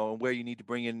 or where you need to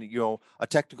bring in a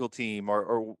technical team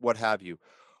or what have you?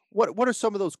 What are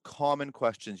some of those common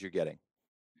questions you're getting?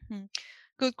 Mhm.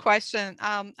 Good question.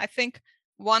 I think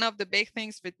one of the big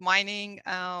things with mining,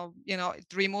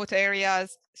 remote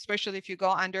areas, especially if you go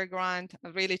underground,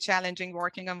 a really challenging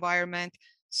working environment.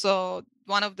 So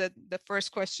one of the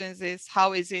first questions is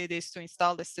how easy it is to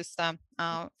install the system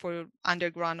for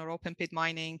underground or open pit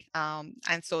mining.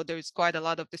 And so there's quite a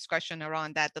lot of discussion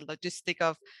around that, the logistic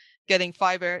of getting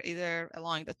fiber either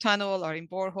along the tunnel or in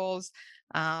boreholes.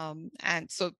 And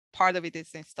so part of it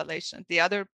is installation. The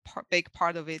other big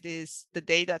part of it is the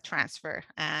data transfer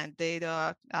and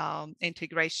data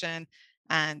integration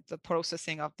and the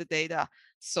processing of the data.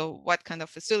 So what kind of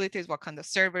facilities, what kind of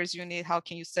servers you need, how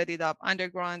can you set it up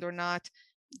underground or not?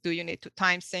 Do you need to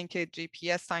time sync it,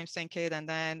 GPS time sync it, and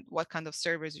then what kind of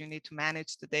servers you need to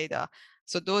manage the data?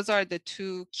 So those are the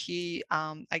two key,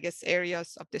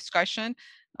 areas of discussion.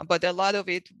 But a lot of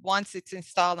it, once it's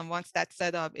installed and once that's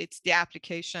set up, it's the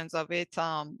applications of it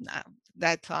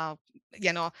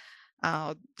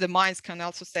the mines can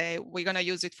also say, we're going to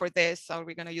use it for this, or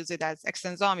we're going to use it as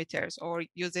extensometers, or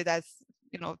use it as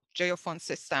geophone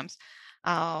systems.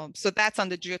 So that's on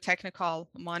the geotechnical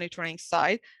monitoring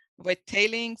side. With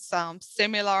tailings,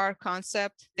 similar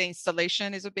concept. The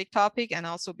installation is a big topic, and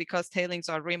also because tailings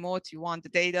are remote, you want the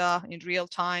data in real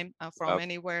time from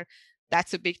anywhere.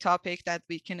 That's a big topic that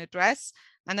we can address.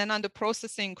 And then on the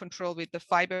processing control with the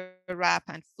fiber wrap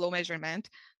and flow measurement,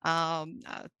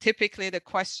 typically the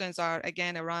questions are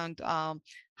again around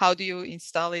how do you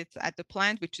install it at the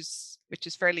plant, which is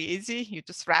fairly easy. You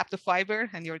just wrap the fiber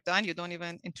and you're done. You don't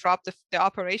even interrupt the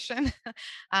operation.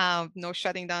 No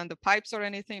shutting down the pipes or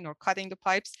anything, or cutting the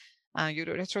pipes. You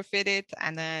retrofit it,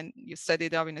 and then you set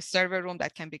it up in a server room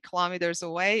that can be kilometers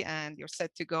away, and you're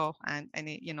set to go. And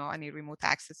any remote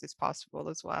access is possible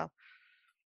as well.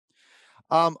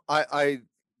 I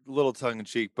little tongue in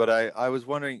cheek, but I was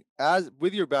wondering, as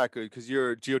with your background, because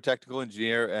you're a geotechnical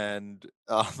engineer, and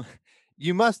do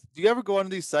you ever go onto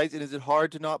these sites, and is it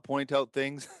hard to not point out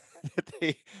things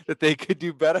that they could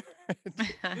do better?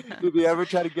 Do they ever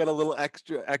try to get a little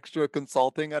extra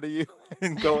consulting out of you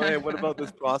and go, hey, what about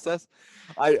this process?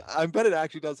 I bet it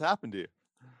actually does happen to you.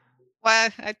 Well,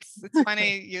 it's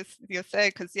funny you say,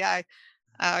 because yeah,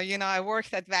 I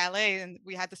worked at Valet, and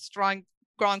we had a strong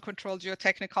ground control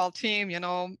geotechnical team,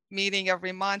 meeting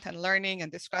every month and learning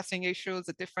and discussing issues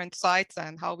at different sites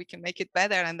and how we can make it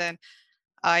better. And then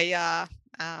I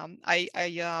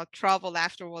traveled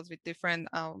afterwards with different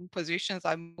positions.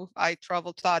 I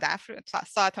traveled to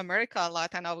South America a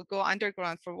lot, and I would go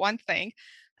underground for one thing,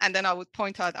 and then I would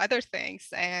point out other things.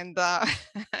 And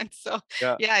and so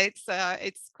Yeah. yeah,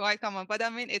 it's quite common. But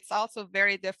I mean, it's also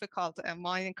very difficult. And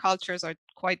mining cultures are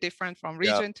quite different from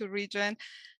Yeah. region to region,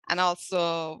 and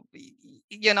also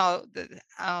the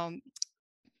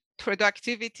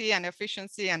productivity and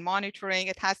efficiency and monitoring.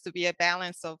 It has to be a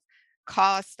balance of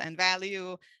cost and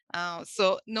value.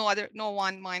 So no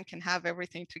one mine can have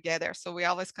everything together. So we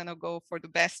always kind of go for the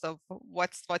best of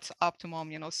what's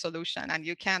optimum, solution. And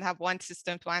you can't have one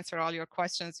system to answer all your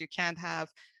questions. You can't have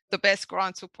the best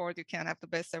ground support. You can't have the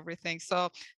best everything. So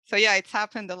yeah, it's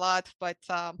happened a lot, but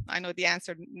I know the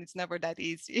answer is never that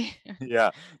easy.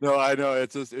 Yeah, no, I know.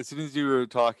 It's just as soon as you were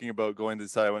talking about going to the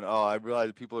site, I went, oh, I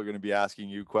realized people are going to be asking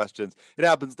you questions. It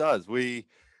happens to us.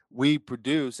 We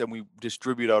produce and we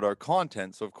distribute out our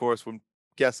content. So of course, when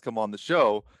guests come on the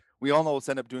show, we almost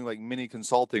end up doing like mini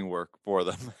consulting work for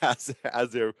them as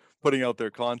they're putting out their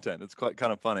content. It's quite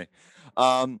kind of funny.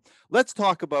 Let's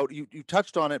talk about you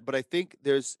touched on it, but I think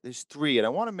there's three, and I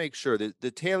want to make sure that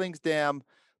the tailings dam,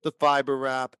 the fiber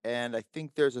wrap, and I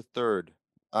think there's a third.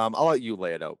 I'll let you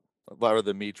lay it out rather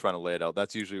than me trying to lay it out.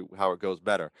 That's usually how it goes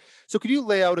better. So could you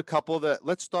lay out a couple that,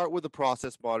 let's start with the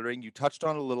process monitoring. You touched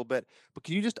on it a little bit, but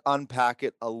can you just unpack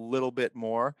it a little bit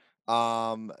more?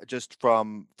 Just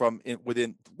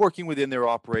within working within their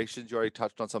operations. You already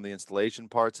touched on some of the installation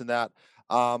parts in that.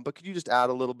 But could you just add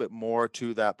a little bit more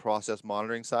to that process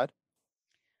monitoring side?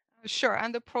 Sure.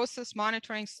 On the process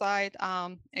monitoring side,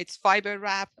 it's fiber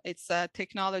wrap. It's a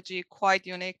technology quite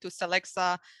unique to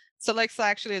Silixa. Silixa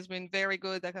actually has been very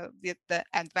good at the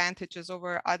advantages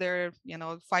over other,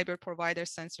 fiber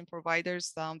providers, sensing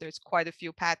providers. There's quite a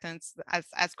few patents.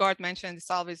 As Gard mentioned,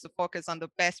 it's always the focus on the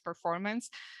best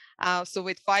performance. So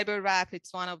with fiber wrap,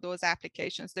 it's one of those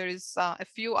applications. There is a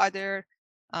few other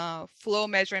flow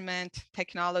measurement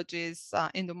technologies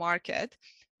in the market.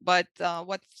 But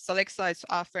what Silixa is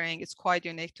offering is quite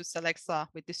unique to Silixa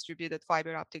with distributed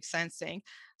fiber optic sensing.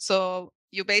 So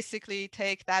you basically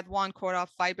take that one core of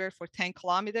fiber for 10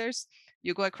 kilometers.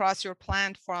 You go across your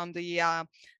plant from the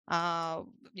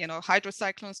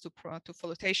hydrocyclones to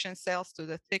flotation cells to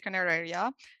the thickener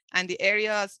area, and the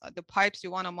areas, the pipes you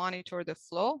want to monitor the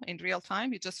flow in real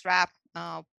time. You just wrap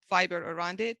fiber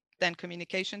around it, then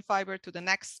communication fiber to the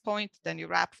next point, then you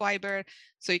wrap fiber.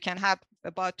 So you can have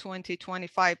about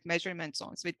 20-25 measurement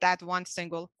zones with that one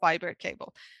single fiber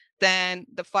cable. Then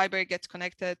the fiber gets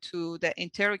connected to the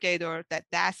interrogator, that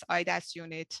DAS IDAS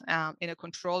unit in a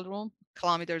control room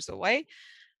kilometers away.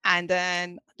 And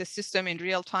then the system in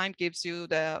real time gives you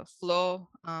the flow,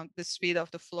 the speed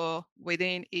of the flow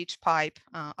within each pipe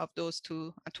of those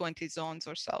 20 zones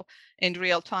or so. In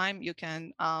real time, you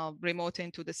can remote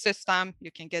into the system,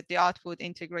 you can get the output,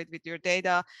 integrate with your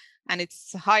data, and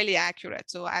it's highly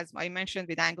accurate. So as I mentioned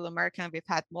with Anglo American, we've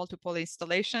had multiple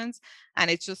installations,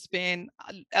 and it's just been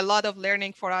a lot of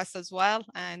learning for us as well.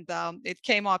 And it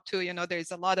came up to, there's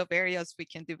a lot of areas we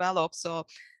can develop. So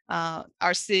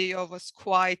our CEO was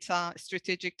quite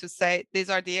strategic to say, these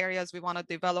are the areas we want to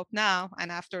develop now.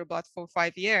 And after about 4 or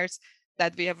 5 years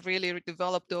that we have really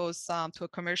developed those to a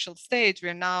commercial stage,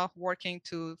 we're now working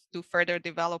to do further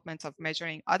development of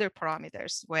measuring other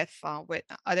parameters with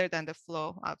other than the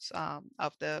flow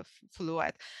of the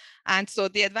fluid. And so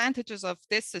the advantages of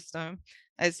this system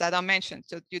is that I mentioned,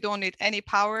 so you don't need any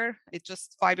power. It's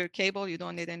just fiber cable. You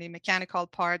don't need any mechanical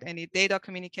part, any data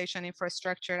communication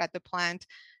infrastructure at the plant.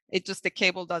 It just, the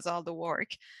cable does all the work.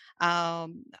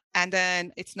 And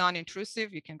then it's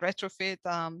non-intrusive. You can retrofit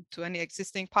to any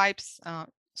existing pipes.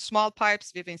 Small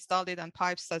pipes, we've installed it on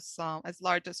pipes as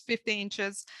large as 50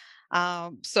 inches.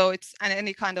 So it's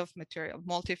any kind of material,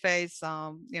 multi-phase,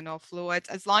 fluids,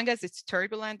 as long as it's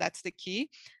turbulent, that's the key.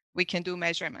 We can do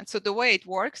measurements. So the way it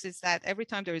works is that every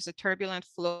time there is a turbulent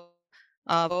flow,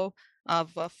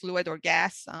 of fluid or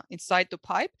gas inside the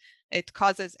pipe, it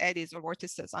causes eddies or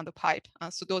vortices on the pipe.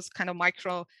 So those kind of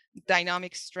micro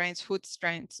dynamic strains, hood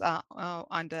strains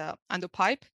on the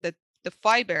pipe, that the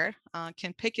fiber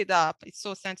can pick it up. It's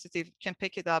so sensitive, can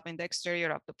pick it up in the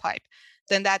exterior of the pipe.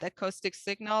 Then that acoustic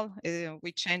signal,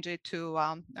 we change it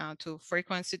to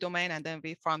frequency domain, and then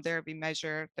from there we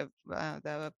measure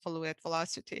the fluid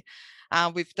velocity.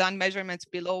 We've done measurements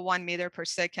below 1 meter per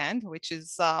second, which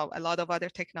is a lot of other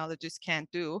technologies can't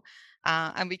do.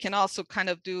 And we can also kind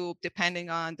of do,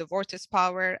 depending on the vortex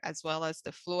power as well as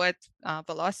the fluid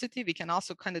velocity, we can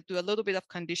also kind of do a little bit of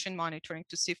condition monitoring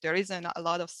to see if there isn't a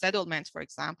lot of settlement, for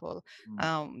example,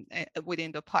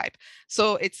 within the pipe.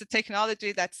 So it's a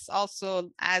technology that's also,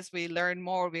 as we learn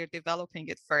more, we're developing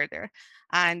it further.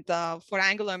 And for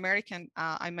Anglo American,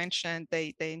 I mentioned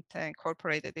they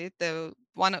incorporated it.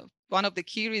 One of the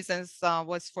key reasons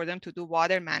was for them to do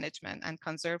water management and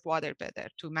conserve water better,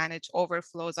 to manage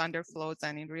overflows, underflows,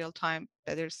 and in real time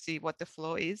better see what the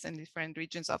flow is in different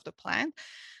regions of the plant.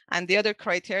 And the other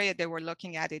criteria they were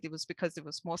looking at it was because it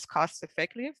was most cost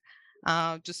effective,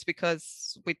 just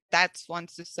because with that one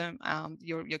system,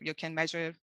 you can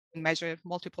measure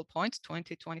multiple points,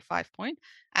 20, 25 points,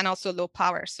 and also low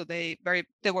power. So they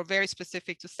were very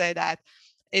specific to say that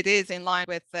it is in line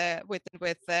with their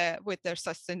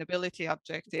sustainability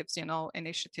objectives,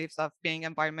 initiatives of being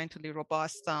environmentally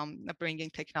robust, bringing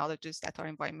technologies that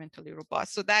are environmentally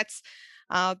robust. So that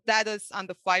is on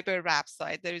the fiber wrap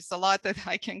side. There's a lot that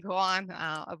I can go on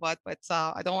about, but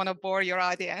I don't want to bore your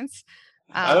audience.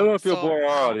 I don't know if you'll bore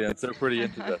our audience. They're pretty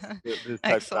into this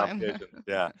type of application.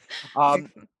 Yeah.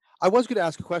 I was going to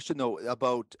ask a question though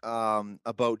about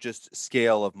just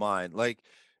scale of mine. Like,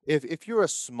 if you're a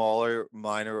smaller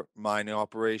mining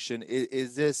operation,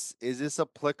 is this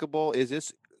applicable?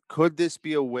 Could this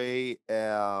be a way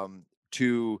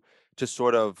to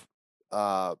sort of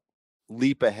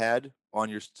leap ahead on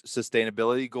your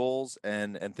sustainability goals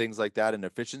and things like that, and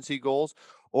efficiency goals,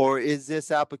 or is this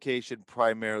application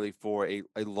primarily for a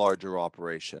larger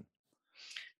operation?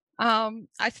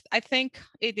 I think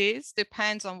it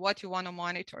depends on what you want to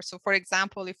monitor. So for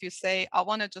example, if you say, I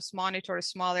want to just monitor a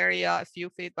small area, a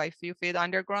few feet by few feet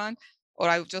underground, or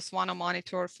I just want to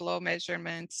monitor flow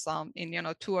measurements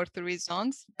in 2 or 3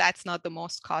 zones, that's not the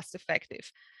most cost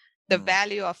effective. The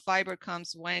value of fiber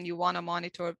comes when you want to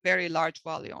monitor very large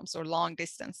volumes or long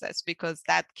distances, because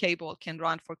that cable can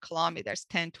run for kilometers,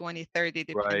 10, 20, 30,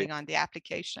 depending on the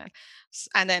application.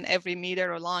 And then every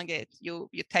meter along it, you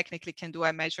technically can do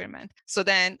a measurement. So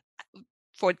then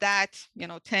for that,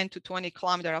 10 to 20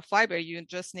 kilometer of fiber, you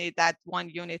just need that one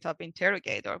unit of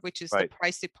interrogator, which is the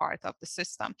pricey part of the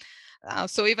system.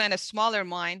 So even a smaller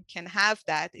mine can have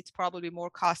that. It's probably more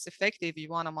cost effective if you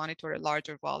want to monitor a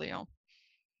larger volume.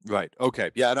 Right.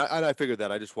 Okay. Yeah. And I figured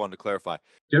that. I just wanted to clarify.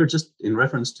 Jared, just in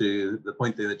reference to the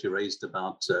point there that you raised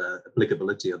about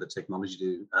applicability of the technology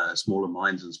to smaller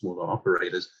mines and smaller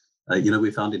operators,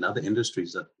 we found in other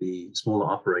industries that the smaller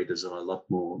operators are a lot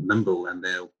more nimble, and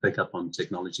they'll pick up on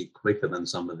technology quicker than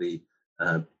some of the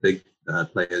big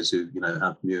players who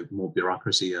have more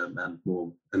bureaucracy and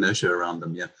more inertia around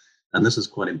them. Yeah. And this is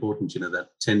quite important. That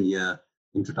 10-year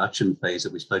introduction phase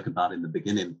that we spoke about in the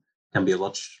beginning can be a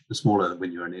lot smaller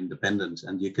when you're an independent,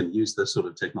 and you can use this sort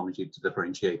of technology to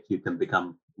differentiate. You can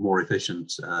become more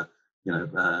efficient,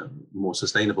 more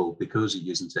sustainable because you're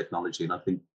using technology. And I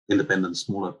think independent,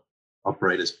 smaller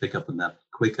operators pick up on that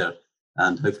quicker,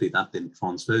 and hopefully that then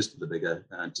transfers to the bigger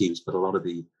teams. But a lot of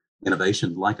the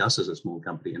innovation, like us as a small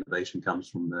company, innovation comes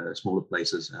from the smaller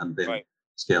places and then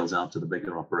scales out to the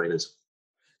bigger operators.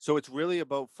 So it's really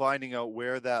about finding out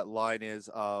where that line is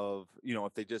of,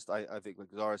 if they just, I think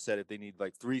like Zara said, if they need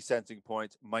like 3 sensing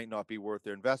points, might not be worth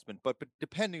their investment. But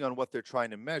depending on what they're trying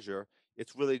to measure,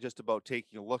 it's really just about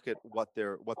taking a look at what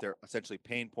their essentially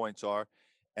pain points are,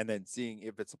 and then seeing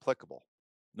if it's applicable,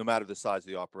 no matter the size of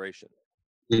the operation.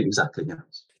 Exactly. Yeah.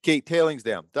 Okay, tailings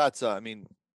dam. That's I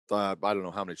don't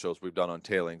know how many shows we've done on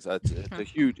tailings.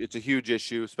 It's a huge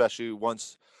issue, especially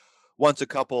once a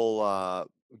couple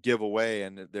give away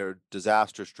and their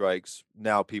disaster strikes.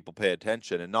 Now people pay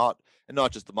attention, and not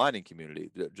just the mining community,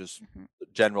 just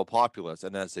general populace,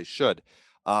 and as they should.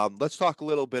 Let's talk a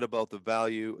little bit about the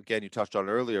value. Again, you touched on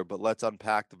it earlier, but let's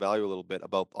unpack the value a little bit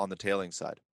about on the tailings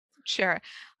side. Sure.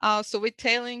 So with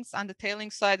tailings, on the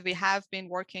tailings side, we have been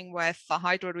working with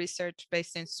hydro research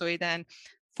based in Sweden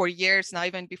for years now.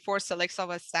 Even before Silixa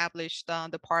was established,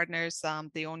 the partners,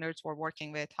 the owners were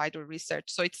working with hydro research.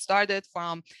 So it started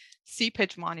from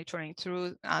seepage monitoring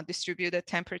through distributed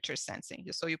temperature sensing.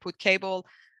 So you put cable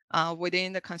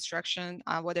within the construction,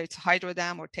 whether it's hydro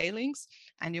dam or tailings,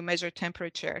 and you measure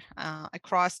temperature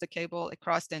across the cable,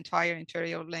 across the entire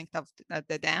interior length of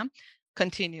the dam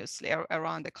continuously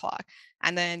around the clock.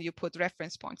 And then you put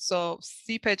reference points. So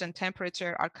seepage and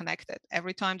temperature are connected.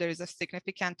 Every time there is a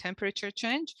significant temperature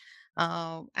change,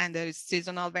 and there is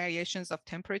seasonal variations of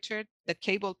temperature, the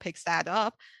cable picks that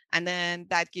up, and then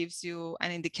that gives you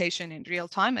an indication in real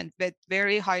time and with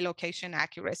very high location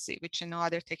accuracy, which no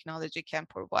other technology can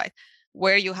provide,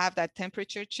 where you have that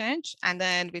temperature change. And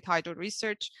then with hydro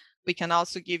research, we can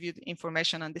also give you the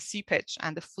information on the seepage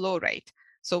and the flow rate.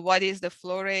 So what is the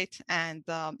flow rate, and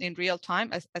in real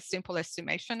time, a simple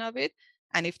estimation of it,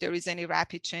 and if there is any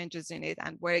rapid changes in it,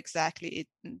 and where exactly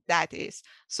that is.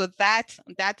 So that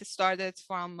started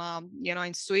from,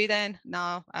 in Sweden.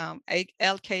 Now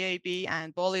LKAB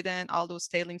and Boliden, all those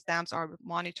tailings dams are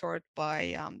monitored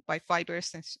by Fibre,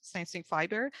 sensing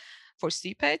fiber for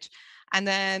seepage. And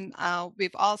then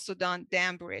we've also done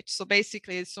dam bridge. So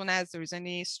basically, as soon as there is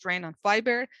any strain on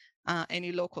fiber,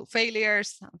 any local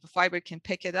failures, the fiber can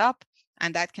pick it up,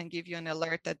 and that can give you an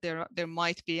alert that there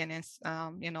might be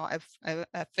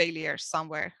a failure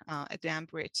somewhere at dam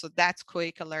bridge. So that's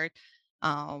quick alert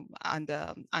on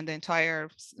the entire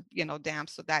dam.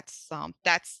 So that's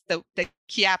the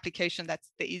key application. That's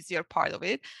the easier part of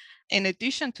it. In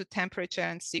addition to temperature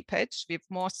and seepage, we've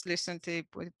most recently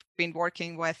been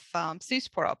working with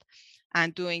CISPROB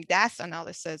and doing DAS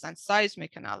analysis and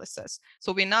seismic analysis.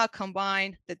 So we now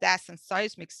combine the DAS and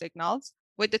seismic signals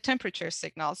with the temperature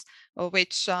signals,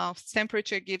 which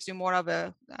temperature gives you more of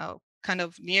a kind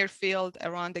of near field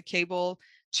around the cable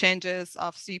changes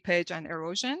of seepage and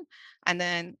erosion. And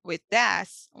then with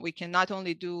DAS, we can not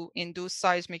only do induced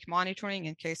seismic monitoring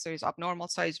in case there is abnormal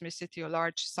seismicity or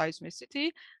large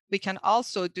seismicity, we can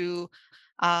also do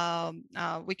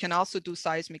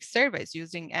seismic surveys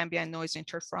using ambient noise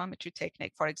interferometry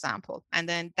technique, for example. And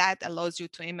then that allows you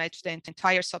to image the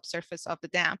entire subsurface of the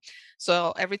dam.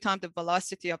 So every time the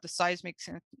velocity of the seismic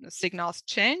signals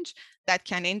change, that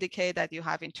can indicate that you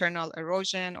have internal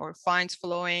erosion or fines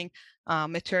flowing,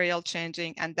 material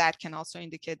changing, and that can also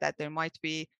indicate that there might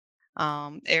be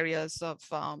areas of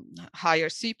higher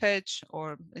seepage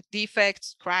or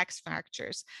defects, cracks,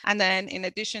 fractures. And then in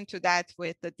addition to that,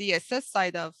 with the DSS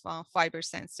side of fiber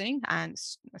sensing and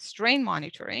strain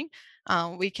monitoring,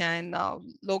 we can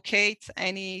locate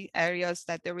any areas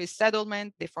that there is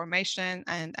settlement, deformation,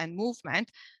 and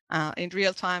movement in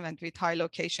real time and with high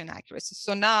location accuracy.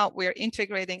 So now we're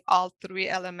integrating all three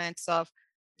elements of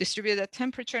distributed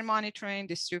temperature monitoring,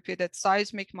 distributed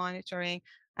seismic monitoring,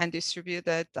 and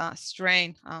distributed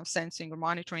strain sensing or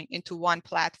monitoring into one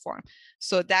platform.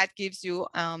 So that gives you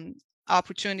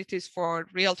opportunities for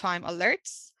real-time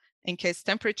alerts in case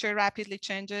temperature rapidly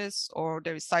changes, or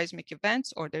there is seismic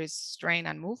events, or there is strain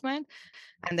and movement.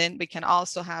 And then we can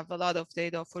also have a lot of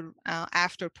data for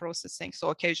after processing, so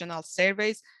occasional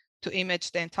surveys to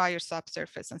image the entire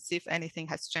subsurface and see if anything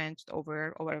has changed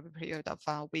over a period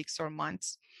of weeks or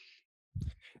months.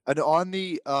 And on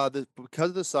the because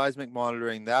of the seismic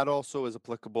monitoring, that also is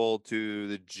applicable to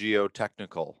the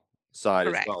geotechnical side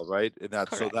Correct. as well, right? And that's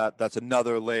Correct. so that's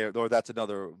another layer, or that's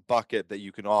another bucket that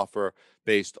you can offer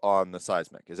based on the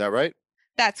seismic. Is that right?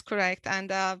 That's correct. And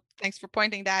thanks for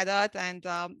pointing that out. And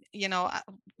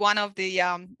one of the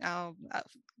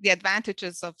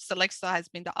advantages of Silixa has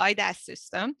been the IDAS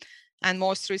system, and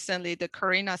most recently the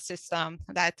Carina system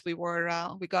that we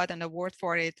got an award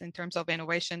for it in terms of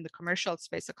innovation in the commercial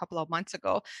space a couple of months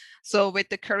ago. So with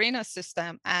the Carina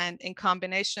system, and in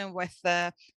combination with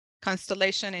the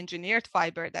Constellation engineered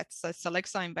fiber, that's a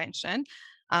Silixa invention,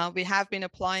 we have been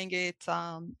applying it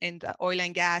in the oil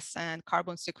and gas and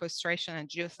carbon sequestration and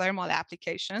geothermal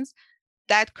applications.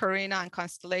 That Carina and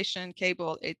Constellation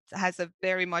cable, it has a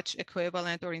very much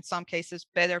equivalent, or in some cases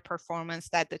better performance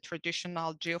than the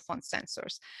traditional geophone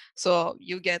sensors. So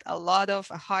you get a lot of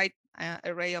a high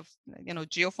array of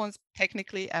geophones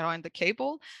technically around the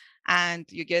cable, and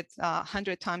you get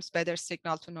 100 times better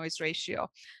signal to noise ratio.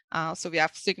 So we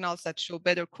have signals that show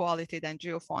better quality than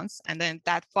geophones, and then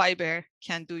that fiber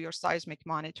can do your seismic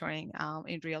monitoring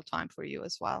in real time for you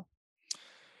as well.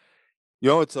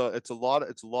 It's a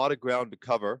lot of ground to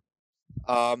cover.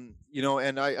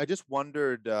 And I just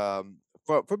wondered,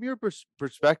 from your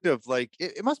perspective, like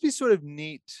it must be sort of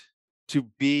neat to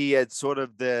be at sort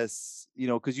of this,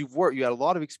 because you had a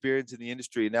lot of experience in the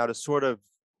industry, now to sort of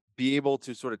be able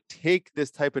to sort of take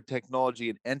this type of technology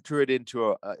and enter it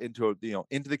into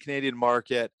the Canadian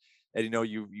market, and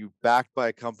you backed by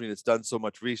a company that's done so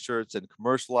much research and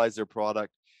commercialized their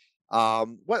product.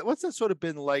 What's that sort of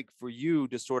been like for you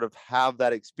to sort of have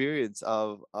that experience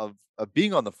of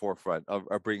being on the forefront of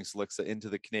bringing Silixa into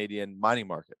the Canadian mining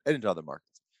market and into other markets?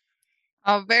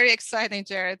 Oh, very exciting,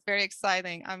 Jared. Very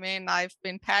exciting. I mean, I've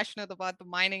been passionate about the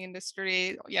mining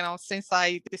industry, since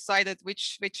I decided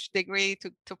which degree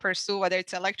to pursue, whether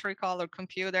it's electrical or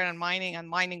computer and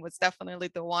mining was definitely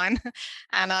the one.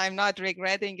 And I'm not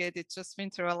regretting it. It's just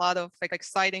been through a lot of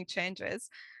exciting changes.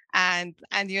 And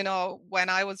when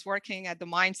I was working at the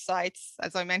mine sites,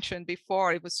 as I mentioned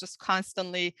before, it was just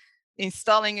constantly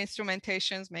installing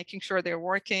instrumentations, making sure they're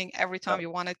working. Every time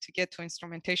you wanted to get to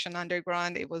instrumentation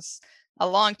underground, it was a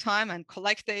long time, and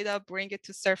collect data, bring it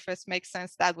to surface, make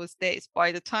sense. That was days.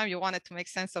 By the time you wanted to make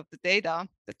sense of the data,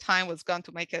 the time was gone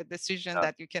to make a decision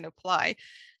that you can apply.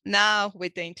 Now,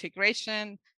 with the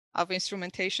integration of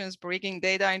instrumentations, bringing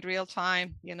data in real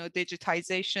time,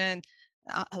 digitization,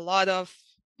 a lot of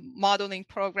modeling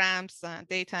programs,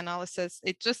 data analysis,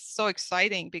 it's just so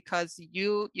exciting because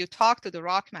you talk to the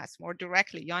rock mass more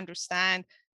directly. You understand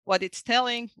what it's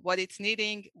telling, what it's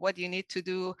needing, what you need to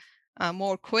do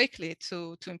more quickly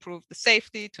to improve the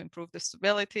safety, to improve the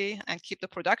stability, and keep the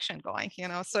production going.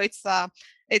 So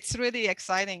it's really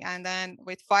exciting. And then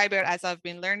with fiber, as I've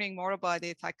been learning more about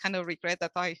it, I kind of regret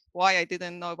that why I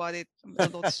didn't know about it a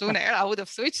little sooner. I would have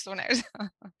switched sooner.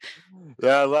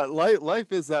 Yeah,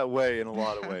 life is that way in a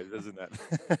lot of ways, isn't it?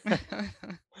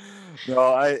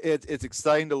 No, it's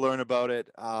exciting to learn about it.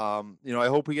 I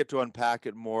hope we get to unpack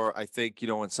it more. I think,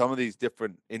 in some of these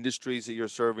different industries that you're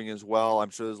serving as well, I'm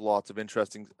sure there's lots of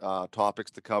interesting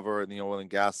topics to cover in the oil and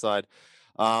gas side.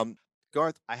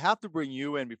 Garth, I have to bring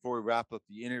you in before we wrap up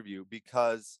the interview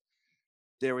because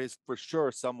there is for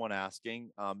sure someone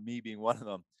asking, me being one of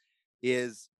them,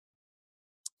 is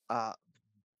uh,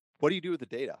 what do you do with the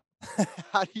data?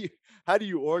 how do you how do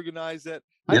you organize it?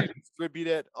 How do you distribute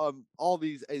it? All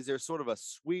these, is there sort of a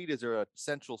suite? Is there a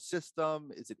central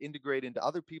system? Is it integrated into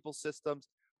other people's systems?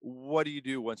 What do you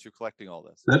do once you're collecting all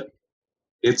this?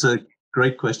 It's a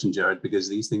great question, Jared, because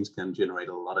these things can generate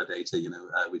a lot of data.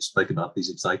 We spoke about these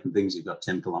exciting things. You've got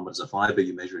 10 kilometers of fiber,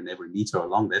 you measure in every meter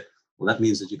along there. Well, that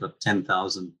means that you've got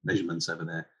 10,000 measurements over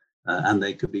there. And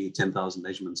they could be 10,000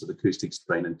 measurements of acoustic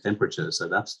strain and temperature. So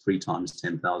that's 3 times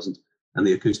 10,000. And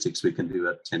the acoustics we can do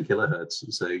at 10 kilohertz.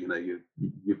 So,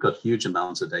 you've got huge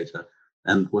amounts of data.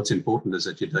 And what's important is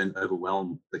that you don't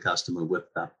overwhelm the customer with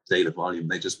that data volume.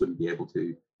 They just wouldn't be able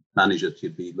to manage it.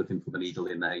 You'd be looking for the needle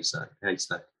in a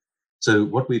haystack. So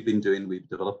what we've been doing, we've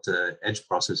developed an edge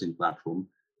processing platform.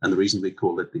 And the reason we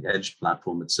call it the edge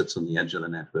platform, it sits on the edge of the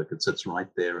network. It sits right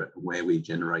there where we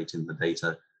generate in the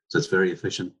data. So it's very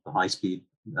efficient. The high-speed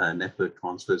network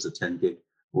transfers at 10 gig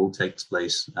all takes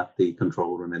place at the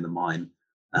control room in the mine.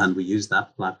 And we use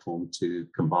that platform to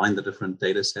combine the different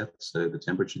data sets. So the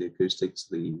temperature, the acoustics,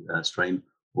 the strain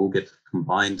all get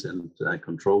combined and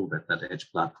controlled at that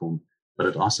edge platform. But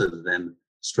it also then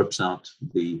strips out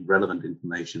the relevant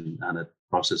information and it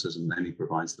processes and only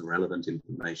provides the relevant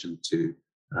information to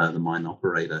the mine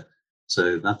operator.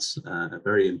 So that's a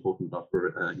very important part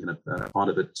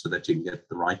of it, so that you can get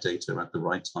the right data at the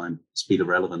right time. Speed of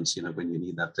relevance, when you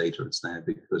need that data, it's there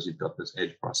because you've got this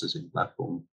edge processing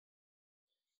platform.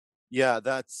 Yeah,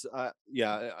 that's I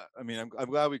mean, I'm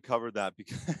glad we covered that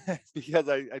because because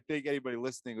I think anybody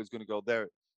listening is going to go there.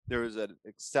 There is an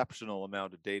exceptional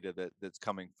amount of data that's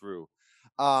coming through,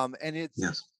 and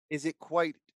Yes. is it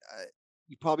quite?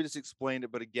 You probably just explained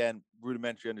it, but again,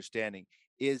 rudimentary understanding.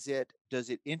 Does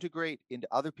it integrate into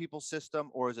other people's system,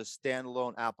 or is it a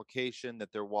standalone application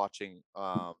that they're watching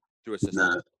through a system?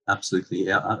 No, absolutely.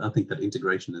 Yeah, I think that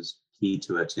integration is key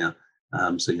to it. Yeah.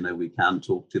 So, we can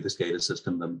talk to the SCADA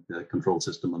system, the control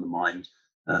system on the mine.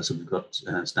 So we've got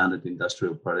standard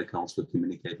industrial protocols for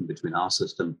communicating between our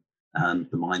system and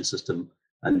the mine system.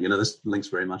 And, this links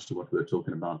very much to what we were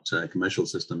talking about commercial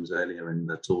systems earlier in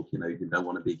the talk. You don't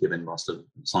want to be given lots of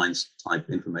science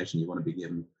type information. You want to be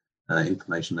given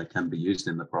information that can be used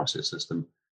in the process system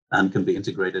and can be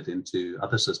integrated into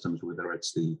other systems, whether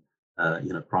it's the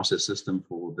process system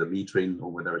for the metering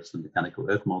or whether it's the mechanical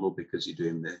earth model because you're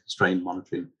doing the strain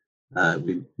monitoring.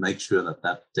 We make sure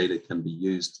that data can be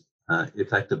used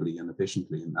effectively and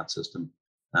efficiently in that system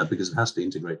because it has to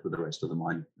integrate with the rest of the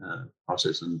mine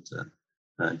process and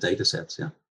data sets. Yeah.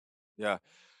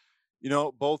 Yeah.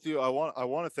 Both of you, I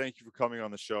want to thank you for coming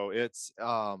on the show. It's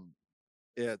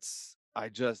I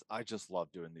just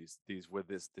love doing these with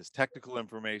this technical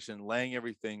information, laying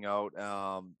everything out.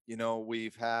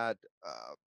 We've had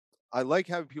I like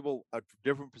having people at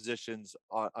different positions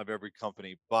of every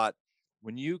company, but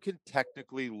when you can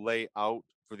technically lay out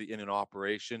for the in an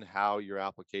operation how your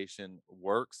application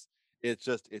works, it's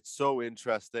so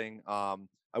interesting. I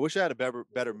wish I had a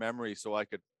better memory so I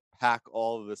could pack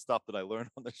all of the stuff that I learned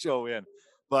on the show in.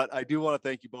 But I do want to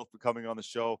thank you both for coming on the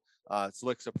show,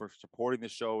 Silixa for supporting the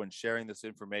show and sharing this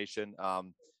information.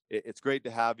 It's great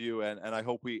to have you, and I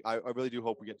really do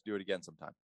hope we get to do it again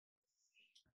sometime.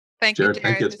 Thank you, Jared.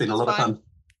 Thank you. Jared. It's been a lot of fun.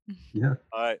 Yeah.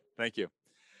 All right, thank you.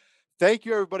 Thank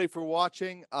you everybody for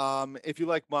watching. If you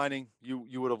like mining,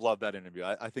 you would have loved that interview.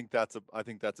 I think that's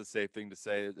a safe thing to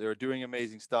say. They're doing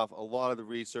amazing stuff. A lot of the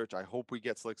research. I hope we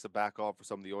get Silixa back on for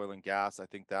some of the oil and gas. I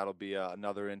think that'll be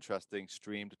another interesting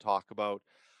stream to talk about.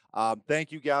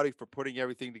 Thank you, Gowdy, for putting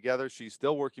everything together. She's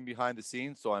still working behind the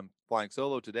scenes, so I'm flying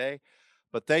solo today.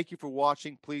 But thank you for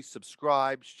watching. Please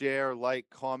subscribe, share, like,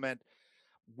 comment.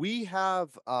 We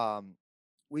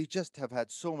just have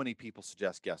had so many people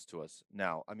suggest guests to us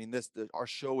now. I mean, our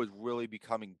show is really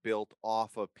becoming built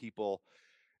off of people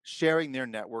sharing their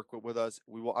network with us.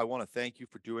 I want to thank you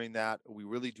for doing that. We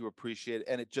really do appreciate it.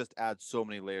 And it just adds so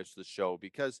many layers to the show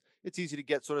because it's easy to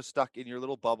get sort of stuck in your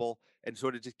little bubble and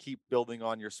sort of just keep building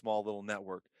on your small little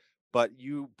network. But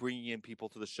you bringing in people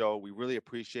to the show, we really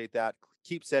appreciate that.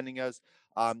 Keep sending us.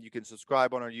 You can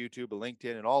subscribe on our YouTube,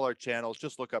 LinkedIn, and all our channels.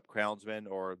 Just look up Crownsman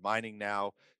or Mining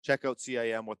Now. Check out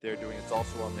CIM, what they're doing. It's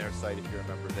also on their site if you're a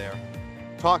member there.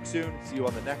 Talk soon. See you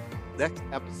on the next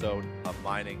episode of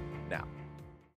Mining Now.